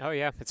decks. Oh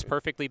yeah, it's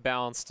perfectly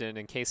balanced, and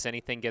in case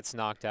anything gets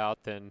knocked out,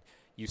 then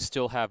you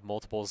still have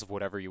multiples of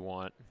whatever you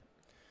want.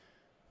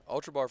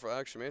 Ultra Bar for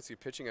Alex Schemanske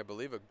pitching, I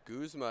believe, a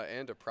Guzma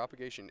and a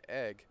Propagation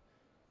Egg.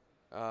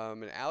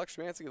 And Alex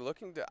Schemanske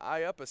looking to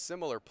eye up a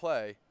similar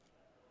play.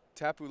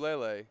 Tapu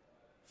Lele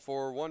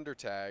for Wonder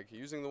Tag,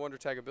 using the Wonder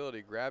Tag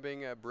ability,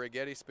 grabbing a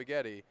Brigetti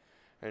Spaghetti,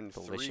 and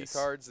Delicious.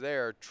 3 cards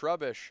there.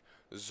 Trubbish,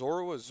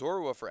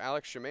 Zorua for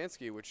Alex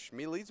Schemanske, which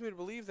leads me to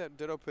believe that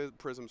Ditto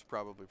Prism's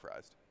probably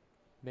prized.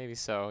 Maybe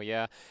so,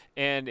 yeah.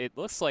 And it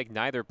looks like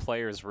neither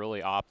player is really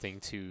opting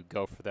to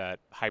go for that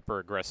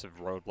hyper-aggressive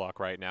roadblock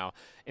right now.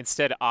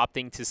 Instead,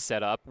 opting to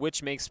set up,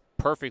 which makes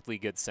perfectly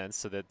good sense,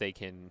 so that they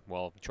can,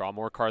 well, draw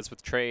more cards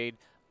with trade,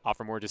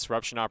 offer more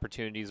disruption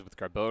opportunities with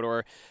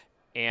Garbodor,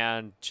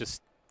 and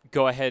just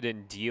go ahead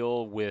and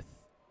deal with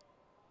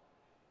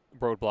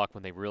roadblock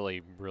when they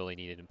really, really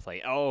need it in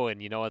play. Oh,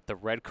 and you know what? The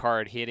red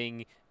card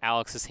hitting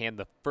Alex's hand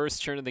the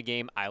first turn of the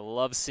game. I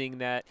love seeing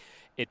that.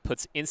 It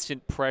puts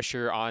instant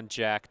pressure on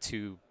Jack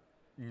to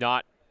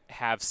not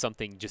have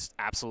something just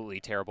absolutely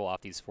terrible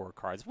off these 4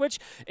 cards, which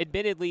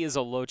admittedly is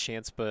a low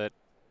chance, but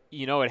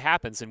you know, it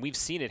happens, and we've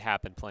seen it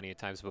happen plenty of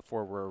times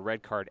before where a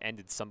red card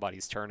ended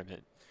somebody's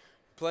tournament.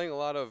 Playing a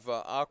lot of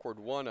awkward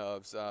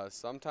one-ofs.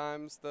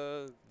 Sometimes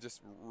the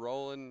just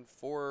rolling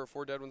four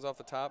dead ones off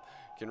the top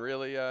can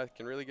really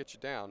get you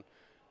down.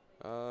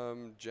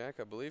 Jack,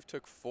 I believe,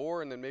 took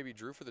 4 and then maybe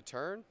drew for the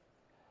turn.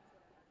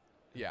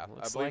 Yeah,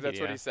 I believe that's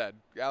what he said.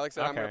 Alex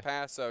said, I'm going to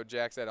pass, so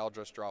Jack said, I'll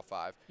just draw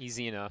 5.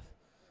 Easy enough.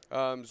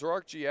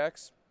 Zoroark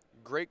GX,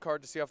 great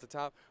card to see off the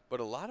top, but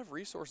a lot of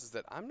resources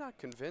that I'm not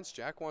convinced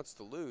Jack wants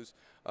to lose.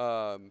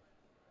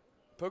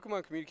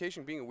 Pokemon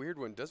Communication being a weird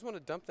one, does want to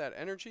dump that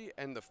energy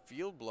and the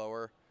Field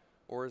Blower,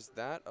 or is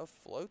that a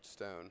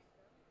Floatstone?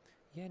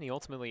 Yeah, and he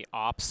ultimately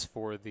opts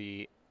for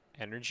the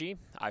energy.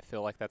 I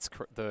feel like that's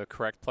the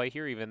correct play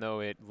here, even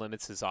though it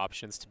limits his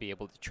options to be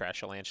able to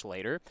trash a Lanch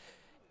later.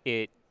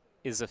 It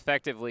is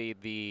effectively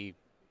the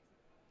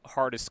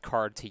hardest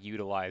card to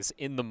utilize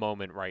in the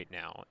moment right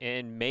now,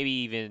 and maybe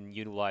even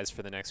utilize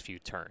for the next few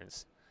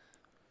turns.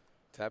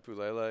 Tapu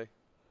Lele,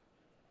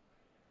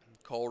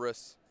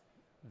 Colress.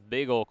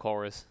 Big ol'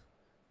 Colress.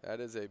 That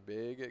is a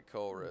big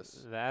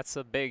Colress. That's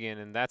a big one,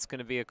 and that's going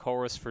to be a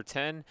Colress for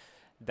 10.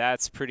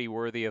 That's pretty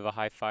worthy of a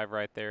high five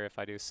right there, if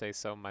I do say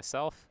so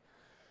myself.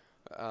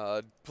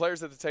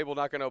 Players at the table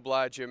not going to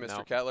oblige you,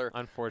 Mr. Kettler.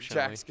 Unfortunately.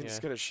 Jack's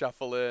just going to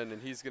shuffle in, and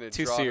he's going to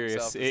Too draw serious.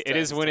 himself. It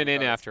is winning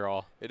in after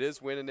all. It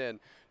is winning in.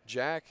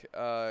 Jack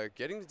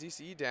getting the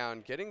DCE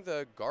down, getting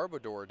the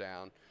Garbodor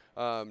down.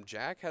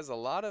 Jack has a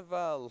lot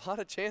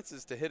of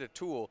chances to hit a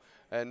tool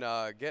and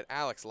get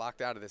Alex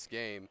locked out of this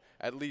game,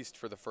 at least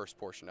for the first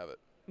portion of it.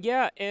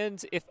 Yeah,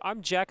 and if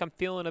I'm Jack, I'm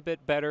feeling a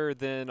bit better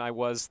than I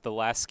was the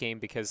last game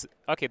because,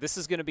 okay, this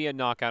is going to be a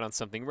knockout on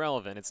something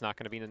relevant. It's not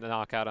going to be a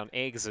knockout on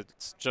eggs.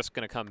 It's just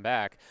going to come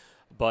back.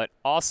 But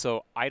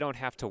also, I don't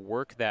have to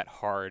work that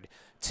hard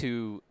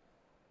to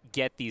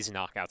get these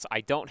knockouts.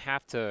 I don't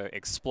have to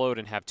explode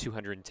and have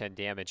 210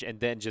 damage and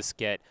then just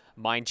get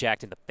mind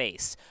jacked in the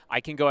face. I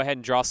can go ahead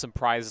and draw some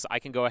prizes. I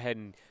can go ahead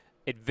and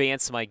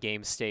advance my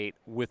game state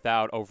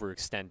without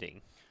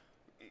overextending.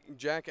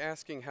 Jack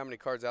asking how many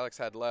cards Alex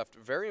had left.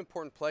 Very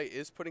important play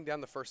is putting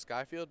down the first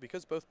Skyfield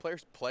because both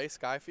players play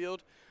Skyfield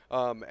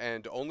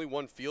and only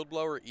one Field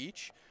Blower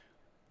each.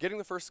 Getting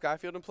the first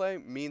Skyfield in play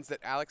means that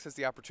Alex has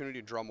the opportunity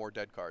to draw more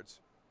dead cards.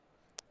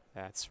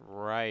 That's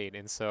right.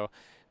 And so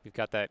we've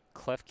got that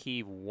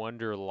Klefki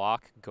Wonder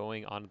Lock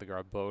going onto the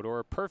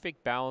Garbodor.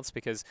 Perfect balance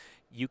because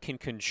you can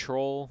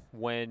control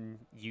when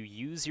you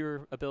use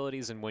your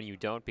abilities and when you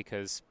don't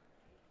because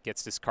it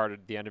gets discarded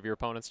at the end of your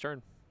opponent's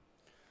turn.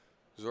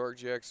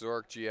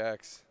 Zoroark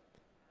GX.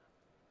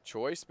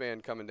 Choice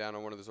Band coming down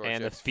on one of the Zoroark GX.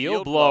 And the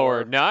Field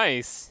Blower.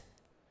 Nice.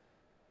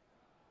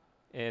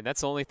 And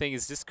that's the only thing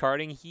he's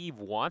discarding. He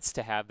wants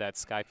to have that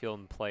Skyfield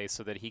in play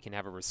so that he can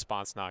have a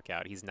response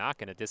knockout. He's not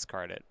going to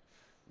discard it.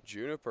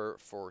 Juniper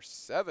for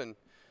 7.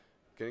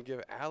 Going to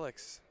give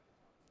Alex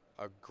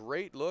a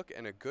great look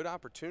and a good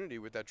opportunity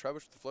with that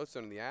Trubbish with the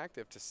Floatstone in the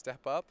active to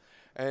step up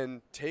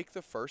and take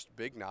the first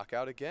big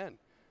knockout again.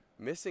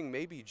 Missing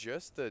maybe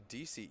just the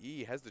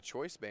DCE, has the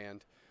Choice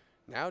Band,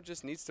 now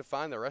just needs to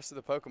find the rest of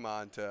the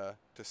Pokemon to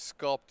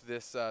sculpt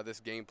this this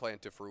game plan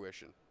to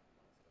fruition.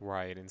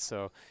 Right, and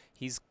so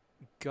he's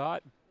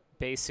got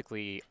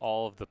basically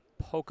all of the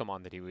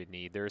Pokemon that he would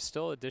need. There are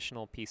still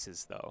additional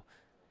pieces, though.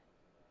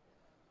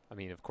 I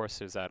mean, of course,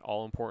 there's that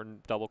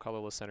all-important double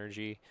colorless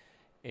energy,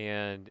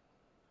 and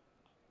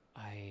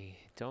I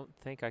don't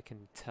think I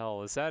can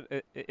tell. Is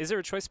there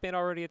a choice band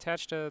already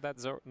attached to that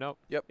Zoro? No.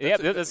 Yep.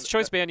 That's a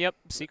choice band. Yep,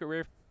 secret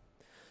rare.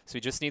 So he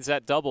just needs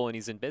that double, and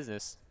he's in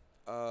business.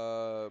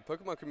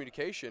 Pokemon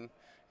Communication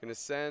gonna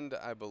send,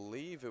 I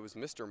believe it was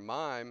Mr.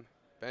 Mime,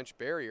 bench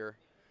barrier,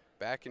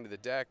 back into the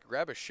deck.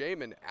 Grab a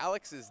Shaman.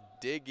 Alex is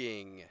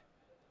digging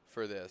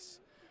for this.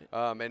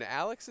 And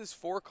Alex's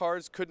 4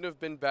 cards couldn't have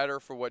been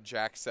better for what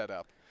Jack set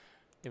up.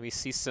 And we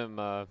see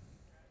some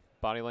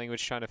body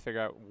language trying to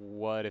figure out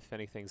what, if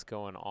anything's,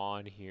 going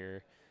on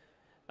here.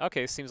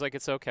 Okay, seems like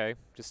it's okay.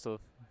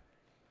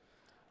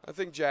 I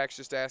think Jack's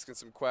just asking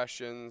some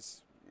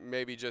questions,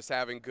 maybe just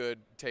having good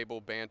table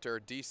banter.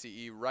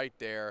 DCE right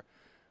there.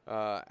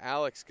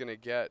 Alex going to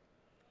get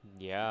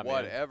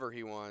whatever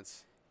he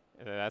wants.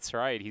 That's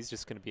right. He's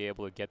just going to be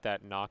able to get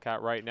that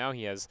knockout right now.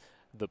 He has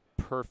the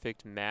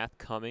perfect math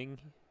coming.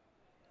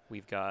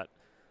 We've got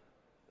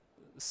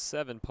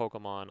 7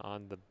 Pokemon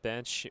on the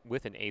bench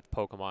with an 8th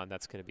Pokemon.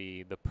 That's going to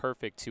be the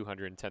perfect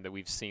 210 that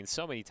we've seen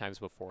so many times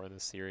before in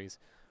this series.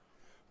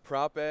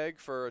 Prop egg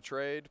for a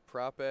trade.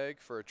 Prop egg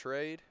for a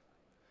trade.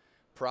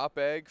 Prop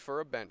egg for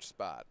a bench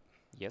spot.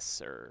 Yes,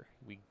 sir.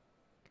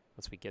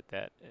 Once we get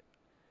that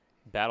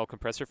battle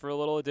compressor for a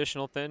little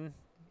additional thin.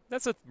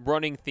 That's a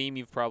running theme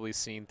you've probably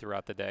seen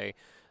throughout the day.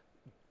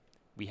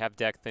 We have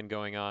deck thin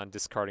going on,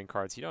 discarding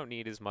cards you don't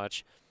need as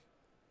much.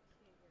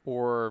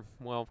 Or,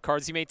 well,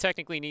 cards you may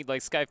technically need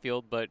like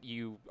Skyfield, but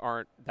you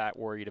aren't that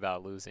worried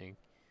about losing.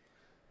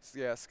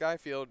 Yeah,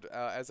 Skyfield,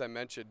 as I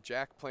mentioned,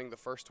 Jack playing the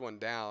first one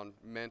down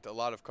meant a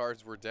lot of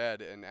cards were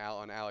dead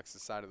on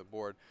Alex's side of the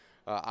board.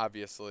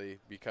 Obviously,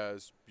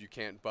 because you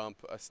can't bump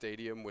a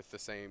stadium with the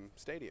same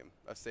stadium,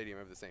 a stadium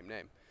of the same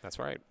name. That's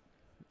right.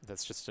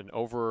 That's just an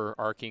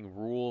overarching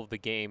rule of the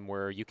game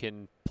where you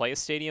can play a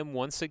stadium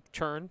once a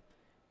turn.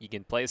 You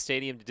can play a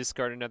stadium to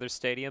discard another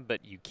stadium,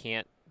 but you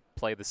can't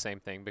play the same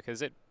thing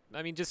because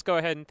I mean, just go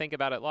ahead and think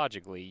about it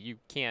logically. You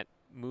can't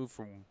move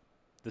from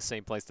the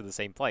same place to the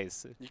same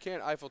place. You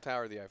can't Eiffel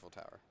Tower the Eiffel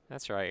Tower.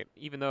 That's right.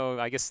 Even though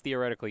I guess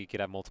theoretically you could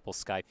have multiple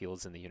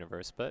Skyfields in the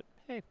universe, but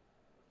hey.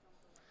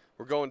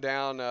 We're going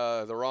down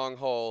the wrong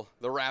hole,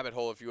 the rabbit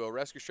hole, if you will.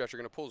 Rescue Stretcher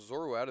going to pull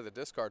Zoro out of the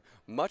discard.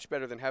 Much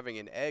better than having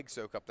an egg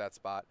soak up that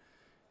spot.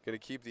 Going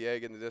to keep the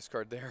egg in the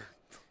discard there.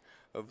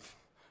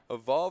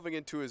 Evolving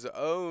into his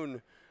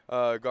own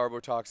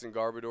Garbotoxin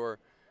Garbodor.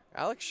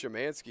 Alex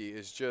Schemanske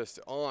is just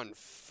on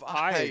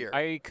fire.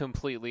 I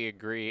completely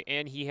agree.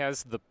 And he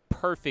has the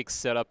perfect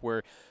setup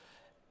where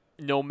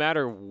no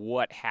matter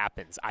what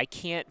happens, I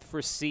can't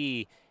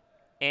foresee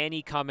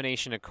any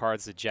combination of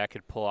cards that Jack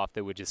could pull off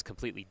that would just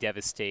completely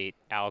devastate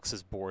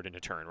Alex's board in a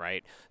turn,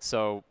 right?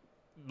 So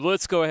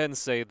let's go ahead and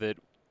say that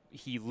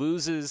he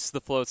loses the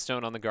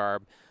Floatstone on the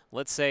Garb.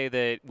 Let's say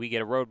that we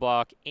get a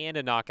roadblock and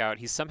a knockout.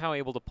 He's somehow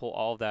able to pull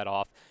all of that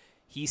off.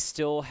 He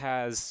still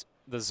has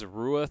the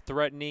Zorua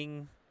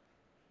threatening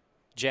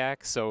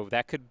Jack, so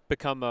that could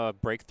become a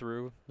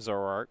breakthrough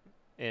Zoroark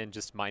and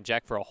just mine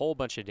Jack for a whole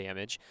bunch of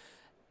damage.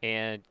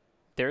 And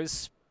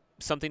there's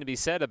something to be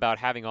said about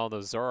having all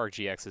those Zoroark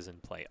GXs in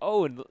play.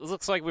 Oh, and it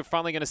looks like we're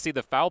finally going to see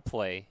the foul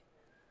play.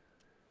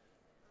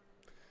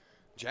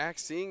 Jack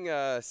seeing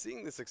the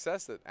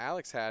success that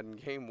Alex had in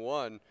Game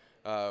 1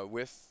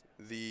 with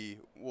the,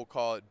 we'll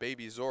call it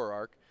baby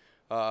Zoroark,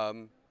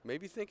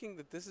 maybe thinking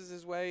that this is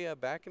his way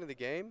back into the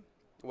game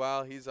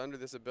while he's under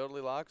this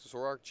ability lock.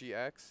 Zoroark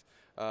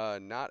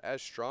GX not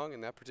as strong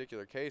in that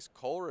particular case.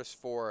 Colress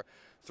for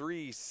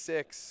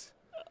 3/6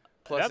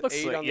 plus that looks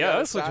 8 like, on the yeah, other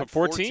that's like side,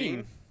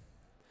 14.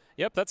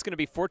 Yep, that's going to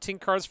be 14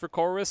 cards for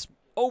Colress.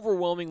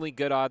 Overwhelmingly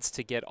good odds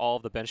to get all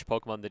of the bench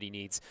Pokemon that he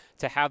needs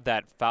to have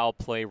that foul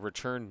play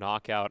return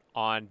knockout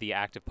on the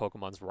active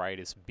Pokemon's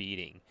Riotous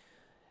Beating.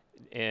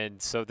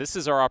 And so this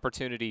is our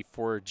opportunity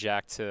for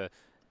Jack to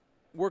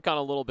work on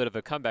a little bit of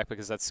a comeback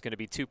because that's going to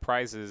be 2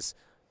 prizes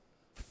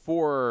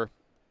for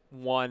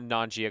 1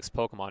 non-GX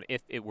Pokemon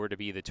if it were to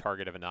be the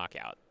target of a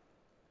knockout.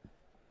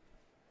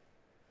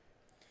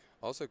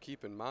 Also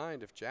keep in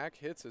mind, if Jack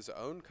hits his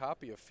own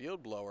copy of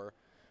Field Blower,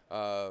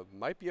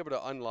 might be able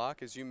to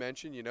unlock, as you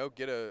mentioned, you know,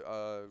 get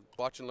a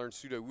watch and learn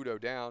Pseudo Wudo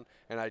down.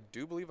 And I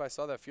do believe I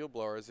saw that Field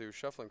Blower as he was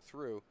shuffling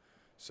through.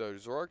 So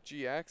Zoroark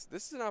GX,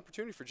 this is an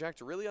opportunity for Jack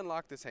to really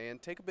unlock this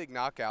hand, take a big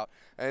knockout,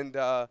 and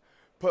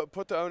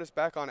put the onus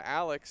back on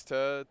Alex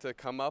to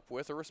come up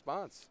with a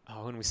response.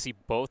 Oh, and we see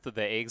both of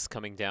the eggs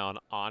coming down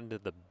onto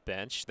the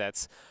bench.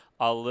 That's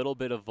a little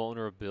bit of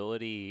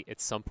vulnerability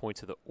at some point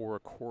to the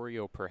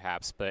Oricorio,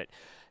 perhaps. But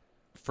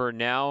for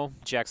now,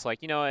 Jack's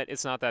like, you know what?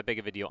 It's not that big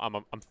of a deal.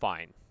 I'm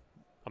fine.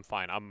 I'm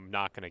fine. I'm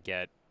not going to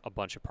get a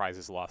bunch of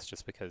prizes lost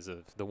just because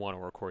of the one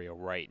Oricorio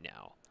right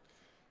now.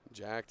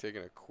 Jack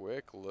taking a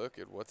quick look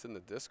at what's in the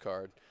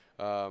discard.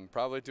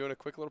 Probably doing a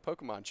quick little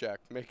Pokemon check,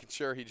 making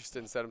sure he just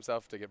didn't set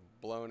himself to get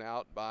blown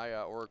out by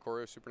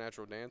Oricorio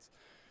Supernatural Dance.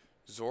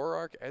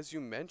 Zoroark, as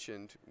you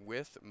mentioned,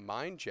 with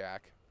Mind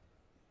Jack,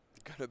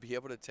 going to be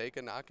able to take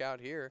a knockout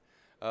here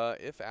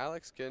if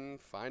Alex can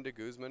find a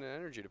Guzman and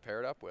Energy to pair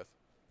it up with.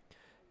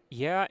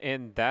 Yeah,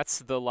 and that's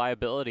the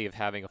liability of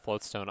having a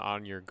Floatstone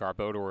on your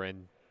Garbodor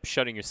and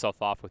shutting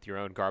yourself off with your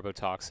own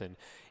Garbotoxin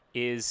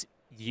is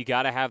you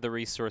got to have the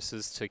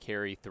resources to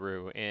carry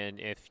through. And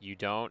if you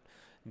don't,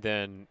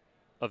 then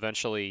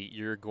eventually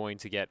you're going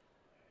to get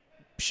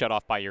shut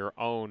off by your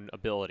own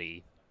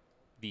ability,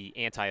 the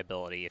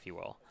anti-ability, if you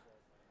will.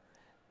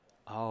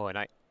 Oh,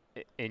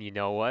 and you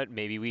know what?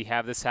 Maybe we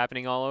have this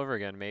happening all over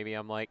again. Maybe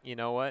I'm like, you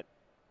know what?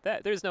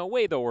 There's no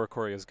way the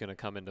Oricorio is going to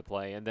come into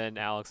play. And then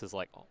Alex is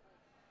like, oh,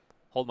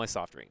 hold my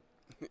soft drink.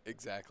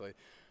 Exactly.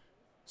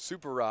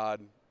 Super Rod,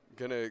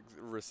 going to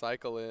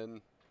recycle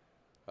in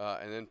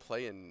and then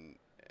play in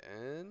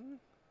N?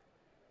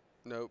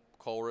 Nope.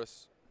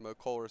 Colress.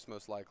 Colress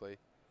most likely.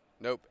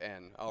 Nope.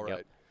 N. All right.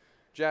 Yep.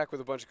 Jack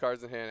with a bunch of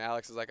cards in hand.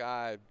 Alex is like,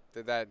 that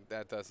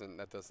doesn't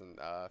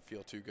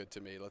feel too good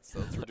to me. Let's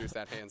reduce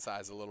that hand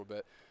size a little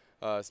bit,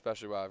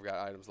 especially while I've got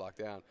items locked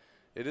down.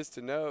 It is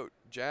to note,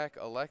 Jack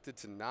elected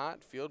to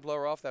not field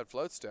blower off that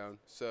Floatstone,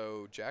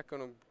 so Jack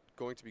going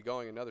to be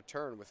going another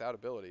turn without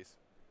abilities.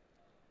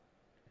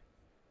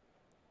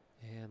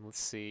 And let's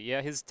see.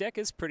 Yeah, his deck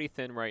is pretty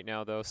thin right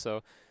now, though,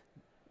 so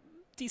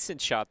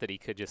decent shot that he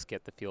could just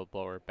get the field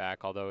blower back,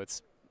 although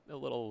it's a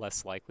little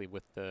less likely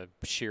with the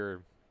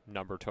sheer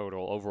number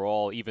total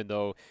overall, even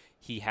though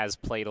he has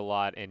played a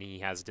lot and he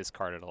has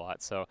discarded a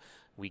lot. So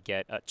we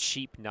get a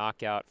cheap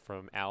knockout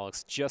from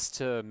Alex just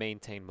to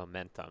maintain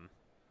momentum.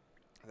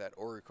 That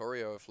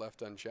Oricorio, if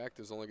left unchecked,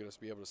 is only going to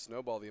be able to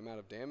snowball the amount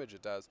of damage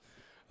it does.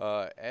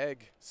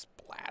 Egg,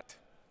 splat,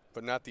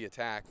 but not the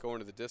attack, going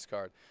to the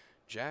discard.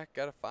 Jack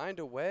got to find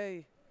a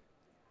way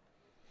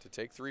to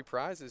take 3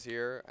 prizes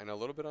here and a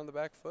little bit on the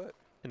back foot.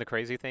 And the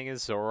crazy thing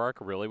is Zoroark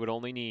really would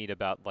only need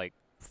about like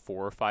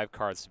 4 or 5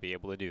 cards to be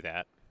able to do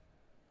that.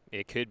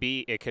 It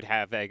could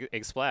have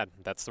Egg Splat.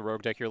 That's the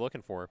rogue deck you're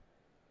looking for.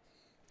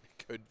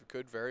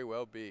 Could very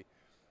well be.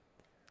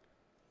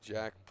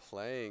 Jack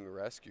playing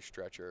Rescue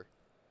Stretcher.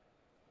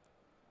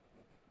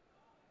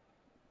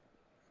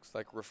 Looks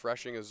like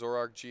refreshing a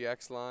Zoroark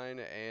GX line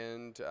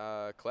and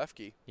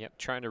Klefki. Yep,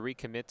 trying to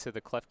recommit to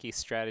the Klefki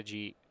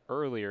strategy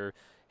earlier,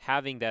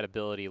 having that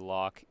ability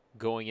lock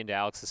going into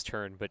Alex's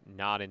turn, but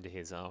not into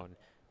his own.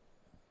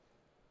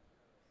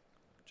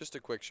 Just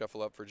a quick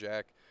shuffle up for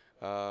Jack,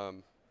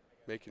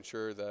 making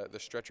sure the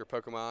Stretcher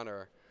Pokemon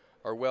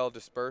are well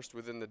dispersed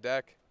within the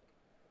deck.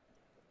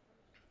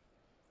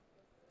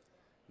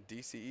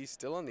 DCE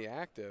still on the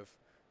active.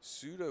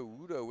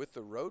 Sudowoodo with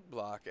the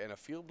roadblock and a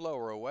field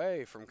blower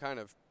away from kind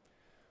of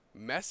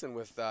messing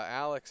with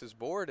Alex's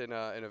board in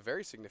a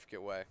very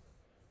significant way.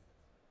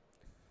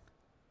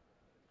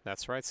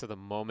 That's right. So the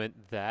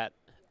moment that,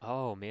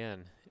 oh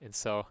man, and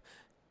so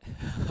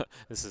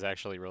this is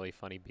actually really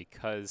funny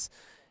because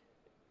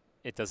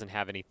it doesn't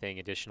have anything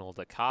additional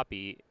to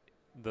copy.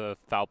 The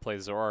foul play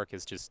Zoroark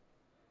is just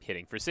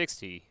hitting for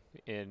 60,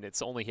 and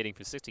it's only hitting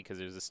for 60 because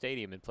there's a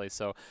stadium in place.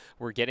 So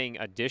we're getting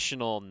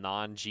additional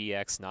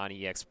non-GX,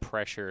 non-EX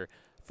pressure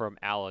from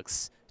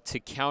Alex to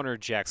counter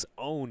Jack's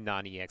own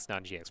non-EX,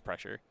 non-GX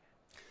pressure.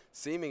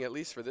 Seeming, at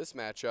least for this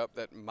matchup,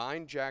 that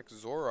Mind Jack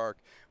Zoroark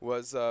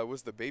was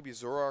the baby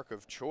Zoroark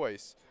of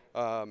choice,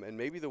 and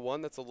maybe the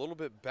one that's a little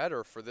bit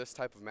better for this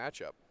type of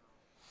matchup.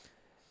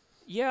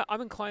 Yeah, I'm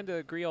inclined to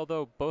agree,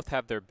 although both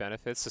have their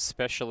benefits,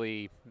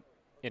 especially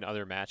in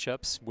other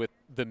matchups. With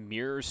the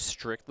mirrors,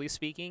 strictly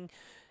speaking,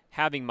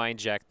 having Mind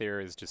Jack there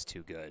is just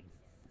too good.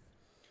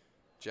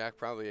 Jack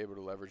probably able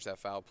to leverage that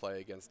foul play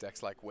against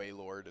decks like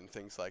Wailord and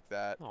things like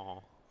that.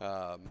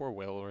 Aw, poor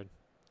Wailord.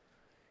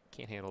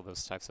 Can't handle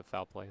those types of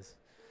foul plays.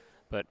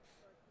 But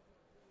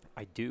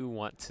I do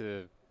want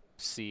to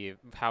see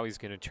how he's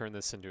going to turn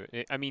this into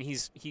it. I mean, he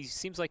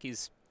seems like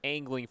he's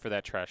angling for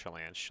that Trash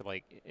Avalanche.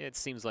 Like, it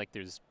seems like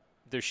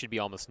there should be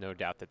almost no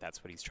doubt that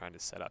that's what he's trying to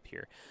set up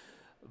here.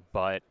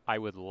 But I'd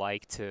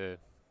like to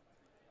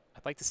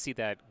see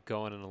that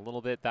going in a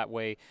little bit. That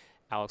way,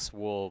 Alex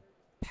will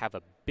have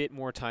a bit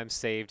more time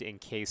saved in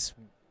case,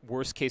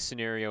 worst case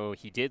scenario,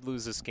 he did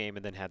lose this game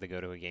and then had to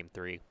go to a game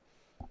 3.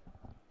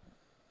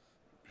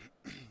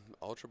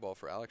 Ultra Ball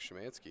for Alex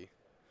Schemanske.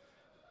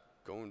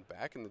 Going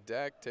back in the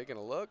deck, taking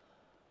a look.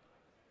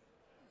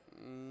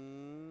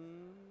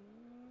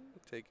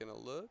 Taking a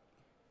look.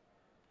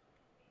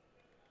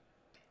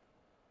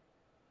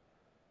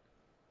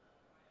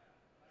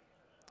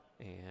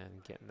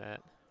 And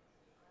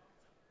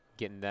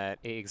getting that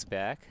eggs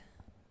back.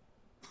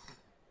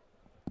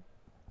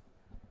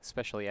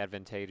 Especially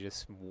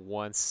advantageous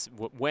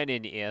when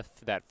and if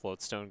that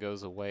Floatstone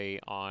goes away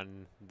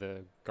on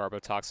the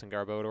Garbotoxin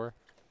Garbodor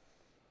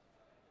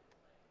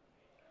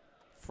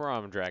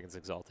from Dragon's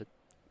Exalted.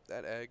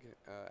 That egg,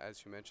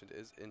 as you mentioned,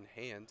 is in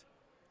hand.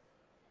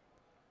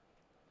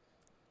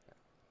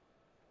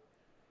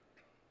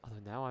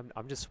 Although now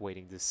I'm just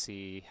waiting to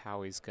see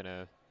how he's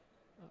gonna.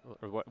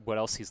 or what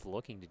else he's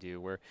looking to do.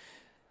 Where,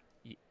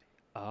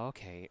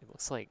 okay, it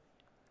looks like,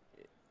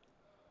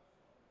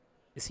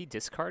 is he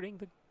discarding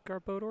the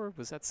Garbodor? Or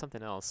was that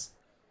something else?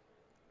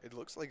 It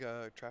looks like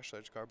a Trash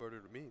Ledge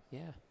Garbodor to me.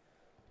 Yeah.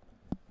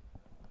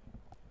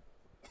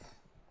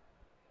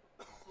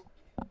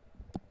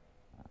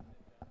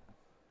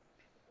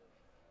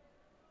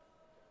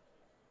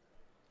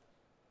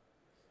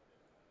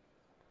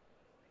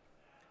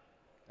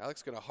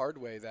 Alex going to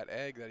hardway that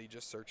egg that he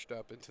just searched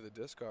up into the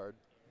discard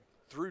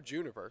through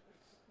Juniper.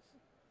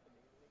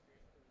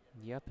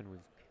 Yep, and we've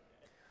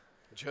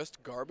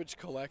just garbage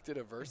collected,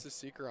 a Versus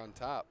Seeker on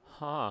top.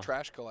 huh.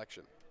 Trash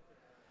collection.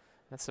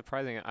 That's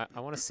surprising. I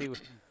want to see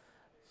what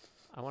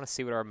I want to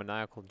see what our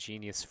maniacal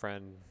genius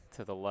friend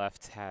to the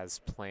left has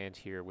planned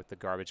here with the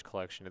garbage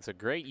collection. It's a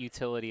great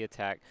utility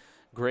attack,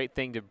 great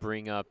thing to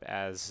bring up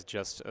as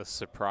just a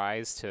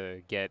surprise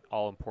to get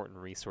all important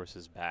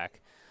resources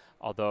back.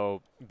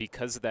 Although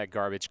because of that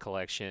garbage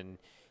collection,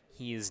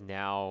 he is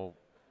now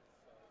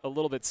a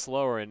little bit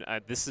slower, and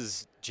this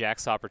is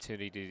Jack's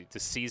opportunity to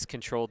seize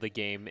control of the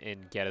game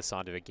and get us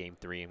onto a Game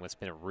 3 in what's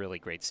been a really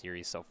great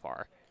series so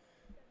far.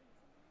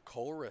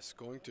 Colress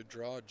going to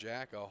draw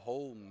Jack a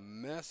whole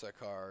mess of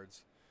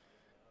cards.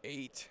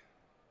 8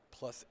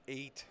 plus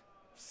 8,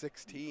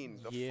 16.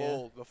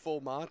 The full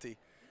Monty,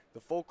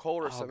 the full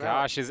Colress Oh amount.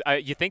 gosh,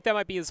 you think that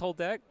might be his whole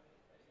deck?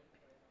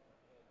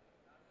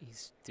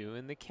 He's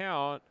doing the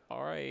count.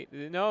 All right,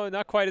 no,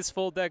 not quite his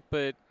full deck,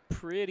 but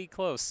pretty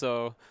close.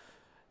 So,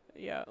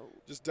 yeah.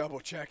 Just double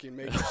checking,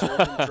 making sure you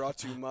didn't draw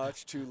too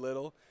much, too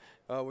little.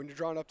 When you're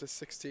drawing up to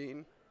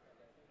 16.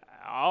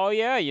 Oh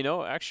yeah, you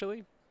know,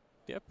 actually,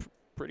 yeah,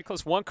 pretty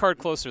close. One card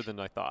closer than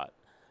I thought.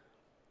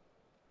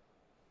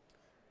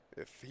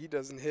 If he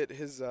doesn't hit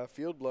his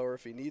field blower,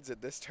 if he needs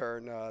it this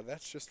turn,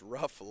 that's just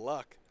rough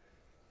luck.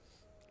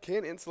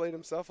 Can insulate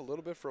himself a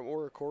little bit from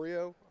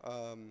Oricorio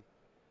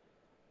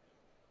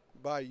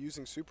by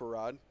using Super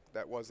Rod.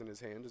 That was in his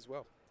hand as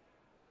well.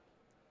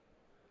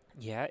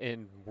 Yeah,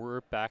 and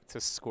we're back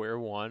to square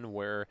one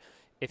where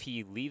if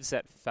he leaves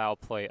that foul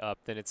play up,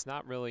 then it's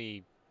not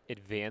really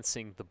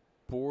advancing the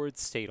board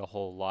state a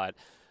whole lot.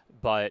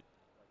 But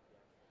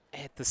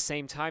at the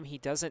same time, he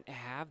doesn't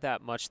have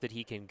that much that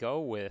he can go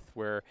with,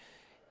 where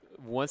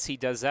once he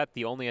does that,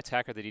 the only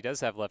attacker that he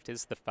does have left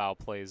is the foul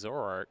play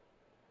Zoroark.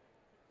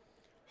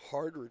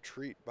 Hard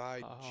retreat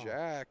by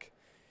Jack.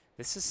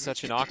 This is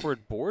such an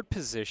awkward board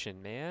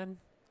position, man.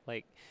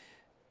 Like,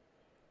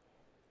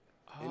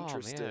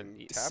 interesting.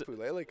 Man. Tapu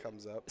Lele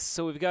comes up.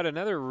 So we've got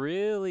another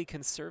really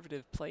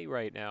conservative play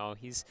right now.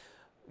 He's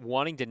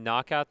wanting to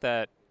knock out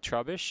that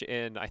Trubbish,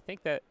 and I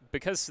think that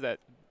because the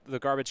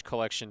garbage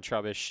collection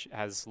Trubbish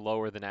has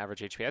lower than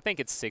average HP, I think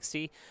it's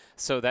 60,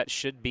 so that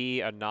should be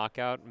a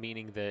knockout,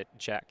 meaning that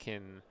Jack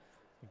can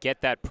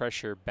get that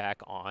pressure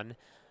back on,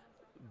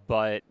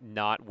 but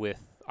not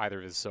with either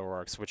of his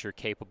Zoroarks, which are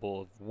capable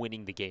of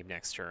winning the game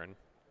next turn.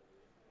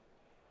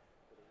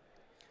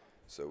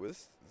 So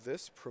with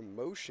this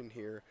promotion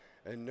here,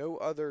 and no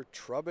other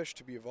Trubbish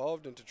to be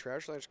evolved into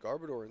Trashlands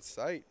Garbodor in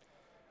sight,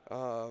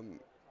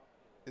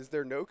 is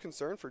there no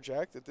concern for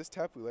Jack that this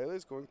Tapu Lele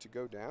is going to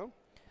go down?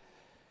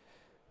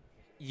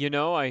 You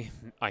know, I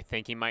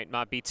think he might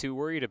not be too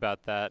worried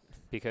about that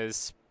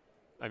because,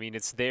 I mean,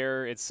 it's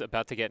there. It's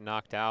about to get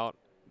knocked out.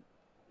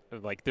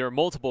 Like, there are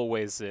multiple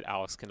ways that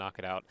Alex can knock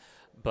it out,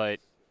 but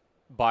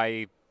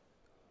by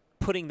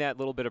putting that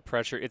little bit of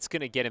pressure, it's going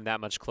to get him that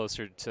much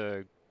closer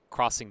to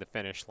crossing the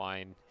finish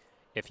line,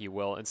 if you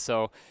will. And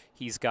so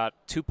he's got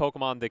two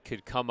Pokemon that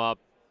could come up,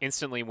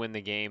 instantly win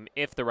the game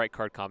if the right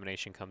card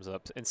combination comes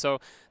up. And so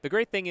the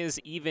great thing is,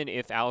 even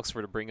if Alex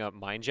were to bring up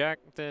Mind Jack,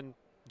 then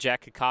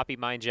Jack could copy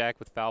Mind Jack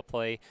with foul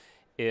play.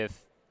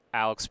 If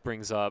Alex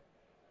brings up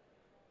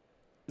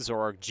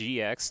Zoroark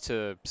GX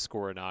to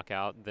score a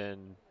knockout,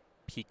 then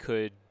he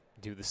could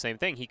do the same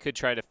thing. He could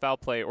try to foul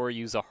play or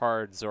use a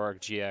hard Zoroark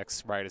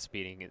GX right as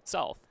beating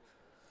itself.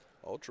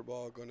 Ultra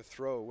Ball going to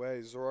throw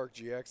away Zoroark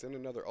GX and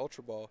another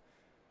Ultra Ball.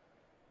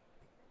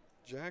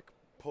 Jack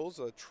pulls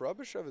a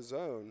Trubbish of his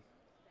own.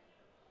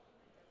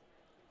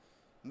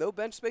 No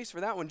bench space for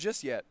that one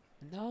just yet.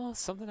 No,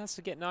 something has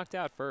to get knocked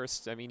out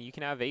first. I mean, you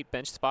can have 8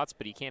 bench spots,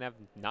 but you can't have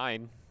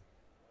 9,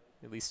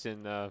 at least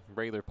in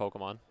regular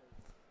Pokemon.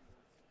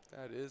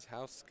 That is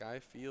how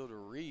Skyfield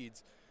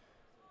reads.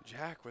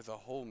 Jack with a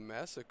whole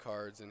mess of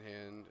cards in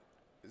hand.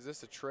 Is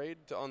this a trade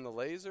on the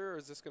laser, or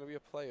is this going to be a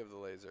play of the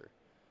laser?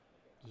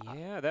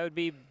 Yeah, that would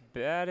be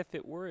bad if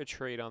it were a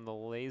trade on the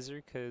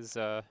laser, because,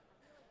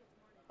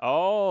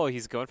 oh,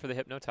 he's going for the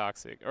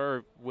Hypnotoxic.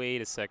 Or,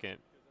 wait a second.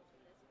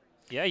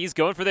 Yeah, he's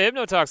going for the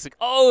Hypnotoxic.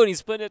 Oh, and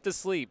he's putting it to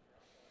sleep.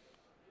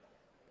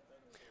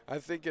 I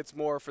think it's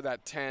more for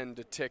that 10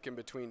 to tick in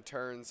between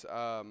turns.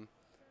 The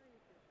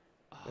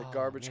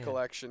garbage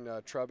collection,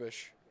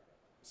 Trubbish,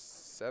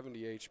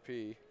 70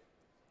 HP.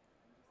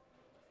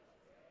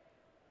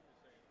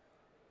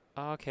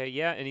 Okay,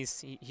 yeah, and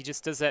he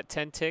just does that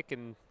 10 tick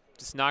and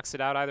just knocks it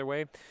out either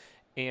way.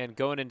 And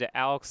going into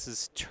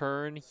Alex's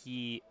turn,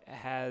 he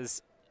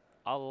has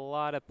a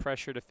lot of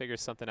pressure to figure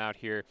something out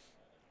here.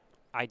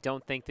 I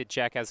don't think that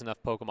Jack has enough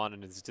Pokemon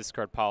in his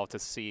discard pile to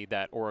see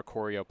that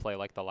Oricorio play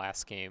like the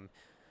last game.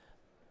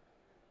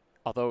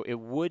 Although it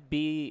would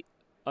be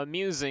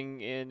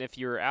amusing, and if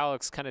you're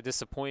Alex, kind of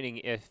disappointing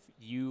if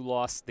you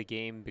lost the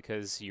game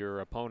because your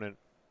opponent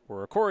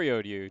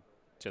Oricorio'd you,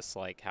 just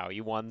like how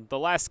you won the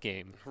last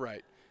game.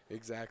 Right,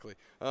 exactly.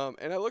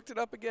 And I looked it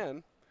up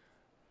again.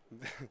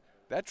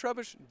 That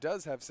Trubbish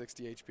does have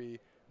 60 HP.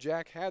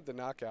 Jack had the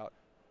knockout.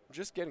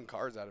 Just getting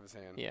cards out of his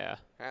hand. Yeah.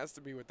 Has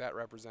to be what that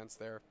represents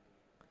there.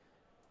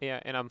 Yeah,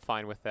 and I'm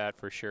fine with that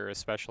for sure,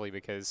 especially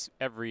because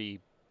every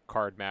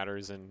card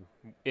matters, and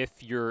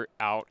if you're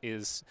out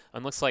is,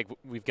 and looks like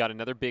we've got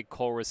another big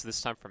Colress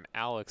this time from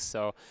Alex,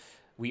 so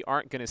we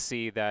aren't going to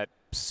see that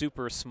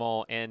super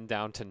small end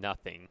down to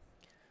nothing.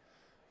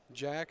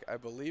 Jack, I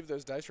believe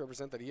those dice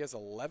represent that he has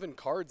 11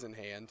 cards in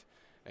hand,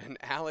 and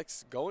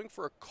Alex going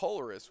for a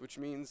Colress, which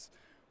means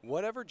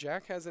whatever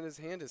Jack has in his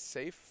hand is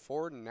safe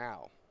for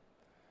now.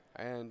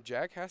 And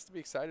Jack has to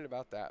be excited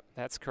about that.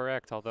 That's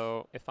correct,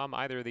 although if I'm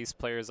either of these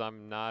players,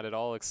 I'm not at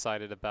all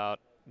excited about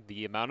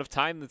the amount of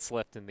time that's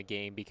left in the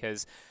game,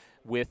 because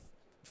with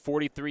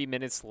 43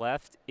 minutes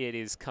left, it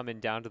is coming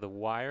down to the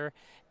wire,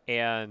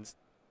 and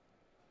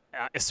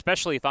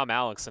especially if I'm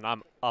Alex and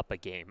I'm up a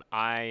game,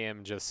 I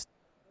am just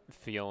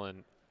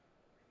feeling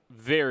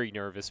very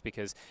nervous,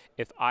 because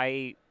if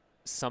I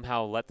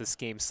somehow let this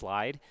game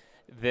slide,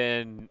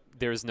 then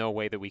there's no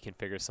way that we can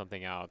figure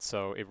something out.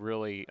 So it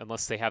really,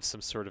 unless they have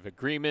some sort of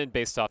agreement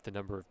based off the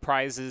number of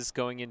prizes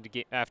going into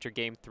after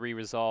Game 3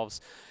 resolves,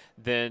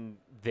 then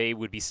they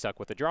would be stuck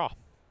with a draw.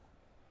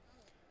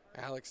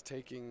 Alex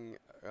taking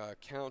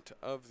count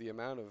of the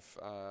amount of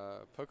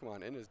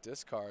Pokemon in his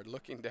discard,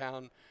 looking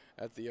down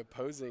at the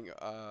opposing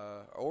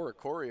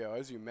Oricorio,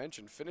 as you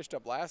mentioned, finished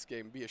up last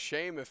game. Be a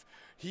shame if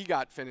he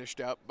got finished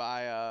up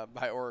by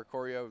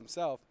Oricorio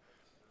himself.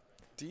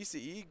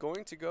 DCE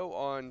going to go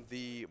on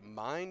the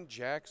Mind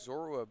Jack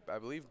Zorua, I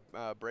believe,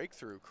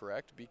 breakthrough,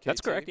 correct? BKT.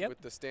 That's correct, yep.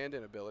 With the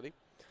stand-in ability.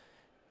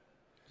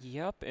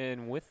 Yep,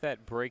 and with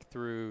that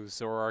breakthrough,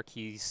 Zoroark,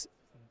 he's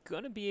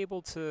going to be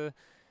able to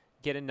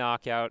get a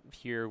knockout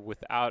here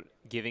without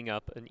giving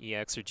up an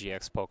EX or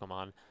GX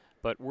Pokemon.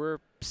 But we're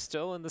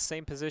still in the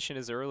same position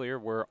as earlier,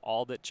 where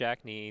all that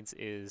Jack needs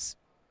is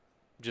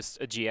just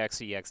a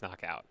GX or EX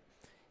knockout.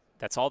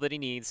 That's all that he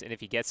needs, and if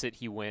he gets it,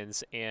 he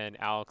wins. And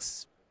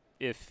Alex,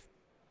 if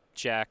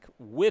Jack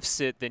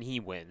whiffs it, then he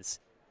wins.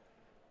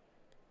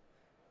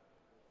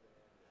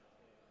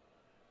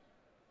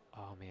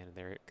 Oh, man,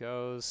 there it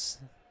goes.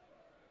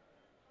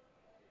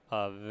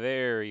 A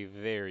very,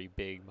 very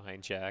big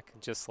Mind Jack,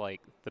 just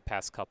like the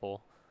past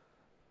couple.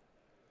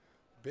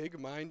 Big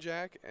Mind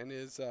Jack, and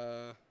his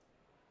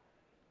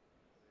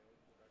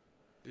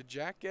did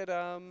Jack get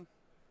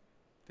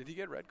did he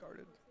get red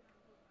carded?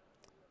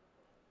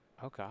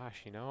 Oh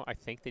gosh, you know, I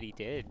think that he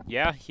did.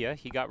 Yeah,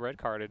 he got red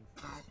carded.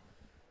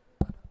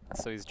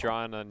 So he's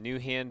drawing a new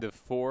hand of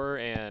 4,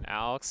 and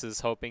Alex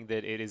is hoping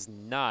that it is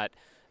not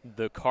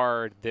the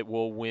card that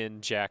will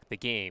win Jack the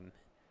game.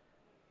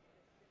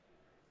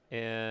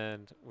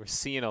 And we're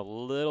seeing a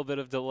little bit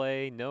of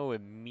delay, no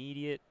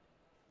immediate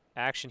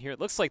action here. It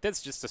looks like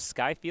that's just a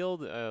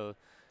Skyfield, a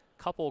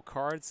couple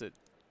cards that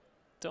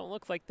don't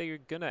look like they're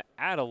going to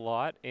add a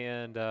lot,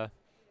 and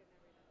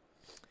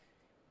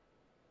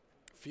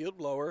Field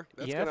Blower.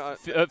 That's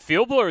yeah,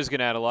 Field Blower is going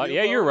to add a lot.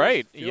 Yeah, you're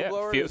right.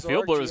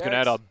 Field Blower is going to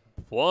add a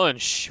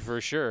bunch for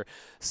sure.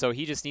 So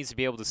he just needs to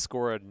be able to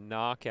score a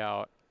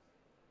knockout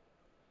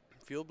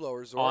Field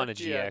Blower on a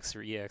GX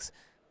or EX.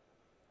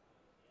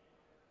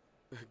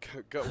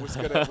 was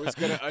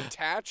gonna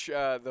attach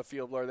the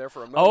Field Blower there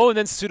for a moment. Oh, and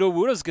then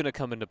Sudowoodo's going to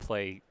come into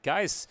play,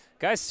 guys.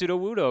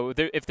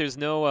 Sudowoodo. If there's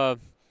no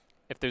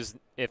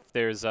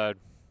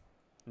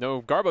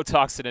no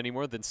Garbotoxin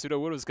anymore, then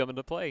Sudowoodo's coming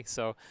to play.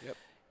 So. Yep.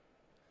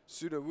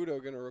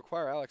 Sudowoodo going to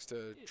require Alex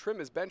to trim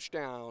his bench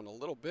down a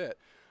little bit.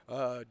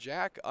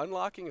 Jack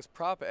unlocking his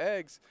prop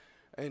eggs,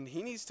 and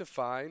he needs to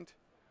find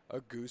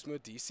a Guzma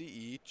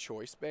DCE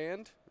choice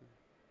band.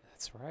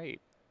 That's right.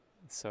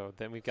 So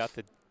then we've got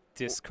the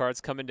discards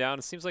coming down.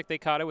 It seems like they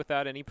caught it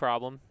without any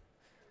problem.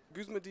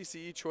 Guzma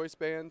DCE choice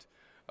band.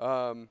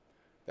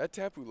 That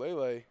Tapu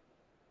Lele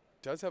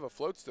does have a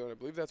float stone. I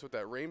believe that's what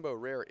that rainbow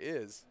rare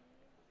is.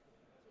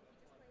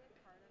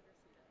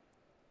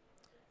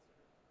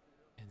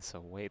 And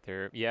so wait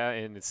there. Yeah,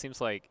 and it seems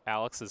like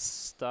Alex is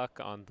stuck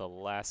on the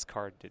last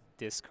card to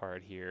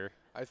discard here.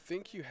 I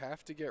think you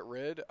have to get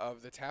rid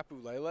of the Tapu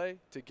Lele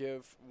to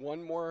give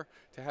one more,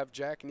 to have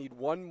Jack need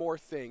one more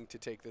thing to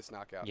take this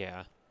knockout.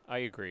 Yeah, I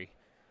agree.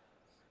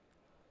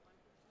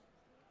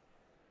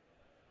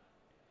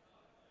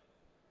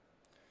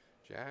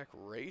 Jack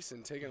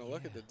racing, taking a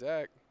look at the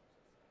deck.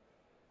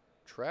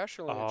 Trash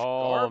Oh,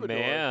 Garbodor.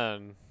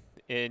 man.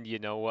 And you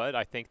know what?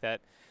 I think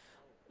that,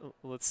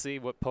 let's see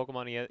what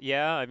Pokemon he has.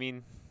 Yeah, I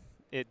mean,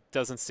 it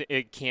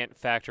can't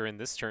factor in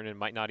this turn. It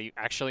might not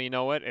actually, you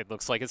know what? It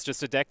looks like it's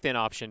just a deck thin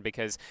option,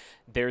 because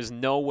there's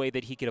no way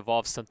that he could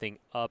evolve something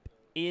up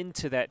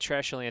into that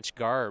Trashalanche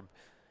Garb.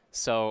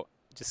 So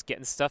just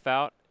getting stuff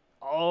out.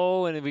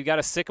 Oh, and we got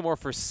a Sycamore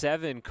for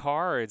 7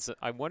 cards.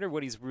 I wonder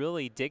what he's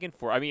really digging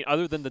for. I mean,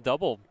 other than the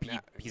double,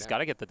 he's got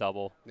to get the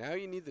double. Now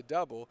you need the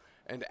double,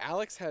 and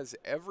Alex has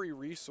every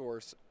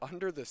resource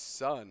under the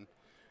sun,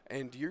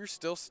 and you're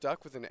still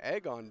stuck with an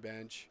egg on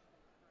bench.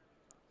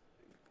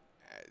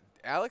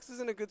 Alex is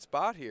in a good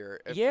spot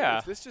here.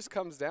 If this just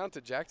comes down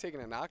to Jack taking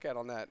a knockout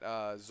on that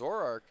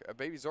Zorark, a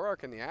baby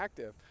Zorark in the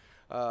active,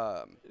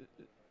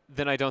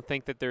 then I don't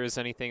think that there is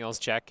anything else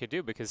Jack could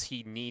do because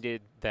he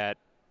needed that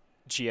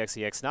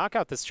GXEX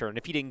knockout this turn.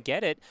 If he didn't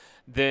get it,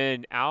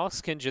 then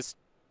Alex can just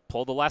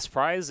pull the last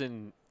prize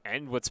and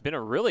end what's been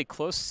a really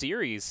close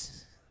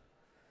series.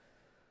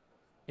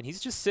 And he's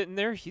just sitting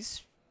there. He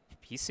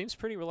seems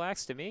pretty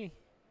relaxed to me.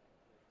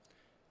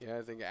 Yeah,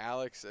 I think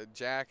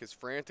Jack is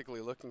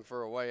frantically looking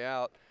for a way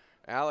out.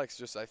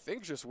 Alex I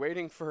think just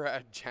waiting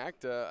for Jack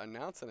to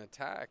announce an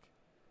attack.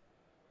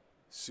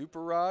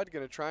 Super Rod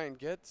going to try and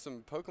get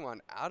some Pokemon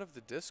out of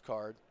the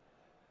discard.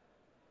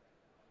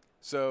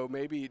 So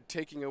maybe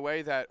taking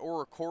away that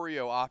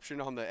Oricorio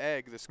option on the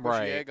egg, the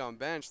squishy egg on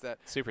bench, that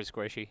super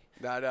squishy.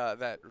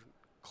 That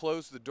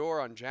closed the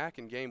door on Jack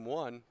in game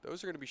 1.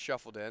 Those are going to be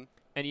shuffled in.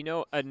 And you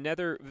know,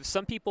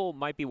 some people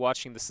might be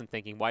watching this and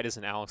thinking, why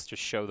doesn't Alex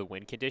just show the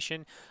win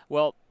condition?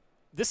 Well,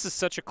 this is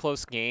such a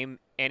close game,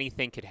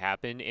 anything could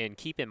happen. And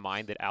keep in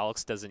mind that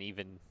Alex doesn't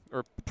even,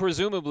 or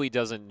presumably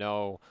doesn't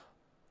know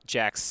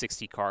Jack's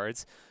 60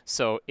 cards.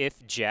 So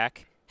if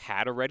Jack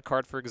had a red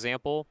card, for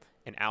example,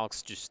 and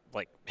Alex just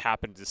like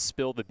happened to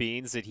spill the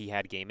beans that he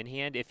had game in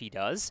hand, if he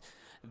does,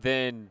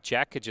 then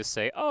Jack could just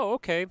say, oh,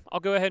 okay, I'll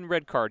go ahead and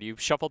red card you,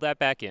 shuffle that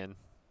back in.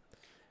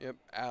 Yep,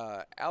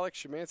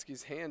 Alex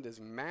Schemanski's hand is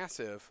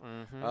massive,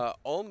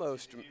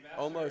 almost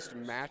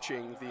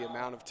matching the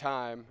amount of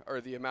time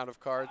or the amount of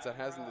cards that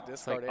has in the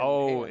discard.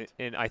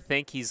 And I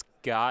think he's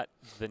got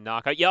the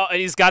knockout. Yeah, and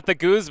he's got the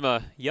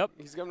Guzma. Yep.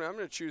 I'm going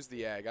to choose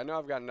the egg. I know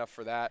I've got enough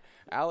for that.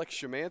 Alex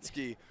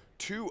Schemanske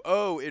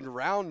 2-0 in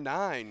round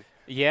 9.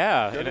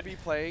 Yeah. Going to be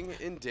playing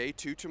in day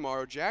 2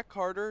 tomorrow. Jack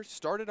Carter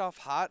started off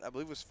hot. I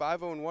believe it was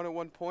 5-0-1 at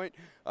one point.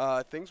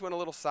 Things went a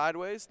little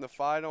sideways in the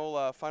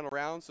final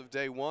rounds of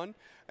day 1,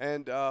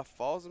 and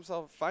finds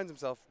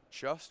himself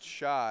just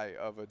shy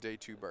of a day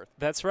 2 berth.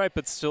 That's right,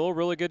 but still a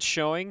really good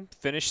showing.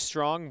 Finished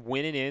strong,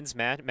 winning ends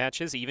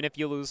matches. Even if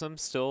you lose them,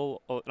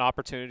 still an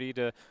opportunity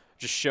to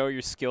just show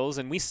your skills.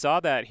 And we saw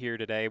that here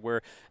today,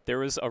 where there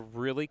was a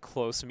really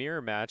close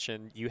mirror match,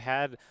 and you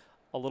had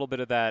a little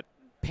bit of that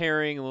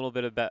pairing, a little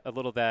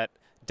of that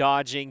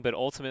dodging, but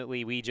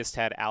ultimately we just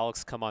had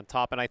Alex come on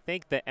top. And I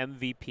think the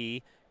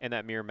MVP in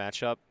that mirror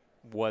matchup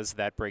was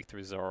that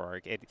breakthrough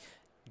Zoroark. It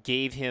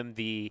gave him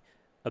the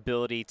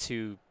ability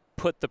to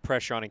put the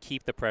pressure on and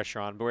keep the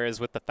pressure on, whereas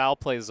with the foul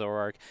play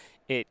Zoroark,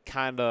 it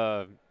kind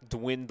of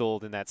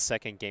dwindled in that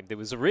second game. There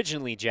was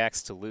originally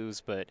Jack's to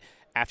lose, but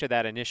after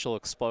that initial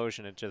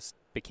explosion, it just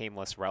became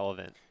less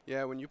relevant.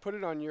 Yeah, when you put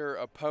it on your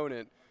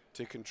opponent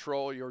to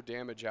control your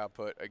damage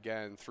output,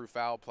 again, through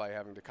foul play,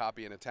 having to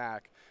copy an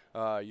attack.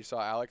 You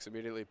saw Alex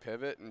immediately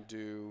pivot and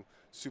do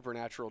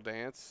Supernatural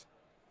Dance,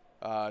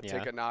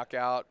 take a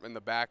knockout in the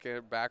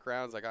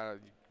backgrounds, like,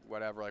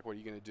 whatever, like, what are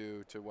you going to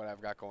do to what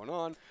I've got going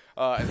on?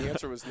 And the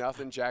answer was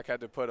nothing. Jack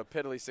had to put a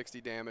piddly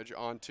 60 damage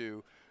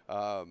onto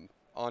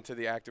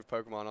the active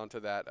Pokemon,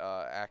 onto that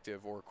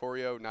active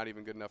Oricorio, not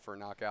even good enough for a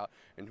knockout.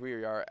 And here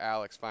we are,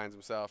 Alex finds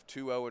himself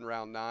 2-0 in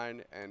round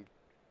 9, and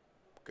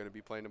going to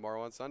be playing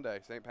tomorrow on Sunday,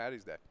 St.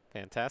 Patty's Day.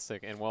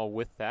 Fantastic. And well,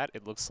 with that,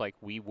 it looks like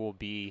we will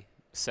be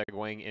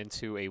segueing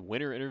into a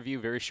winner interview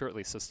very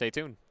shortly, so stay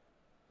tuned.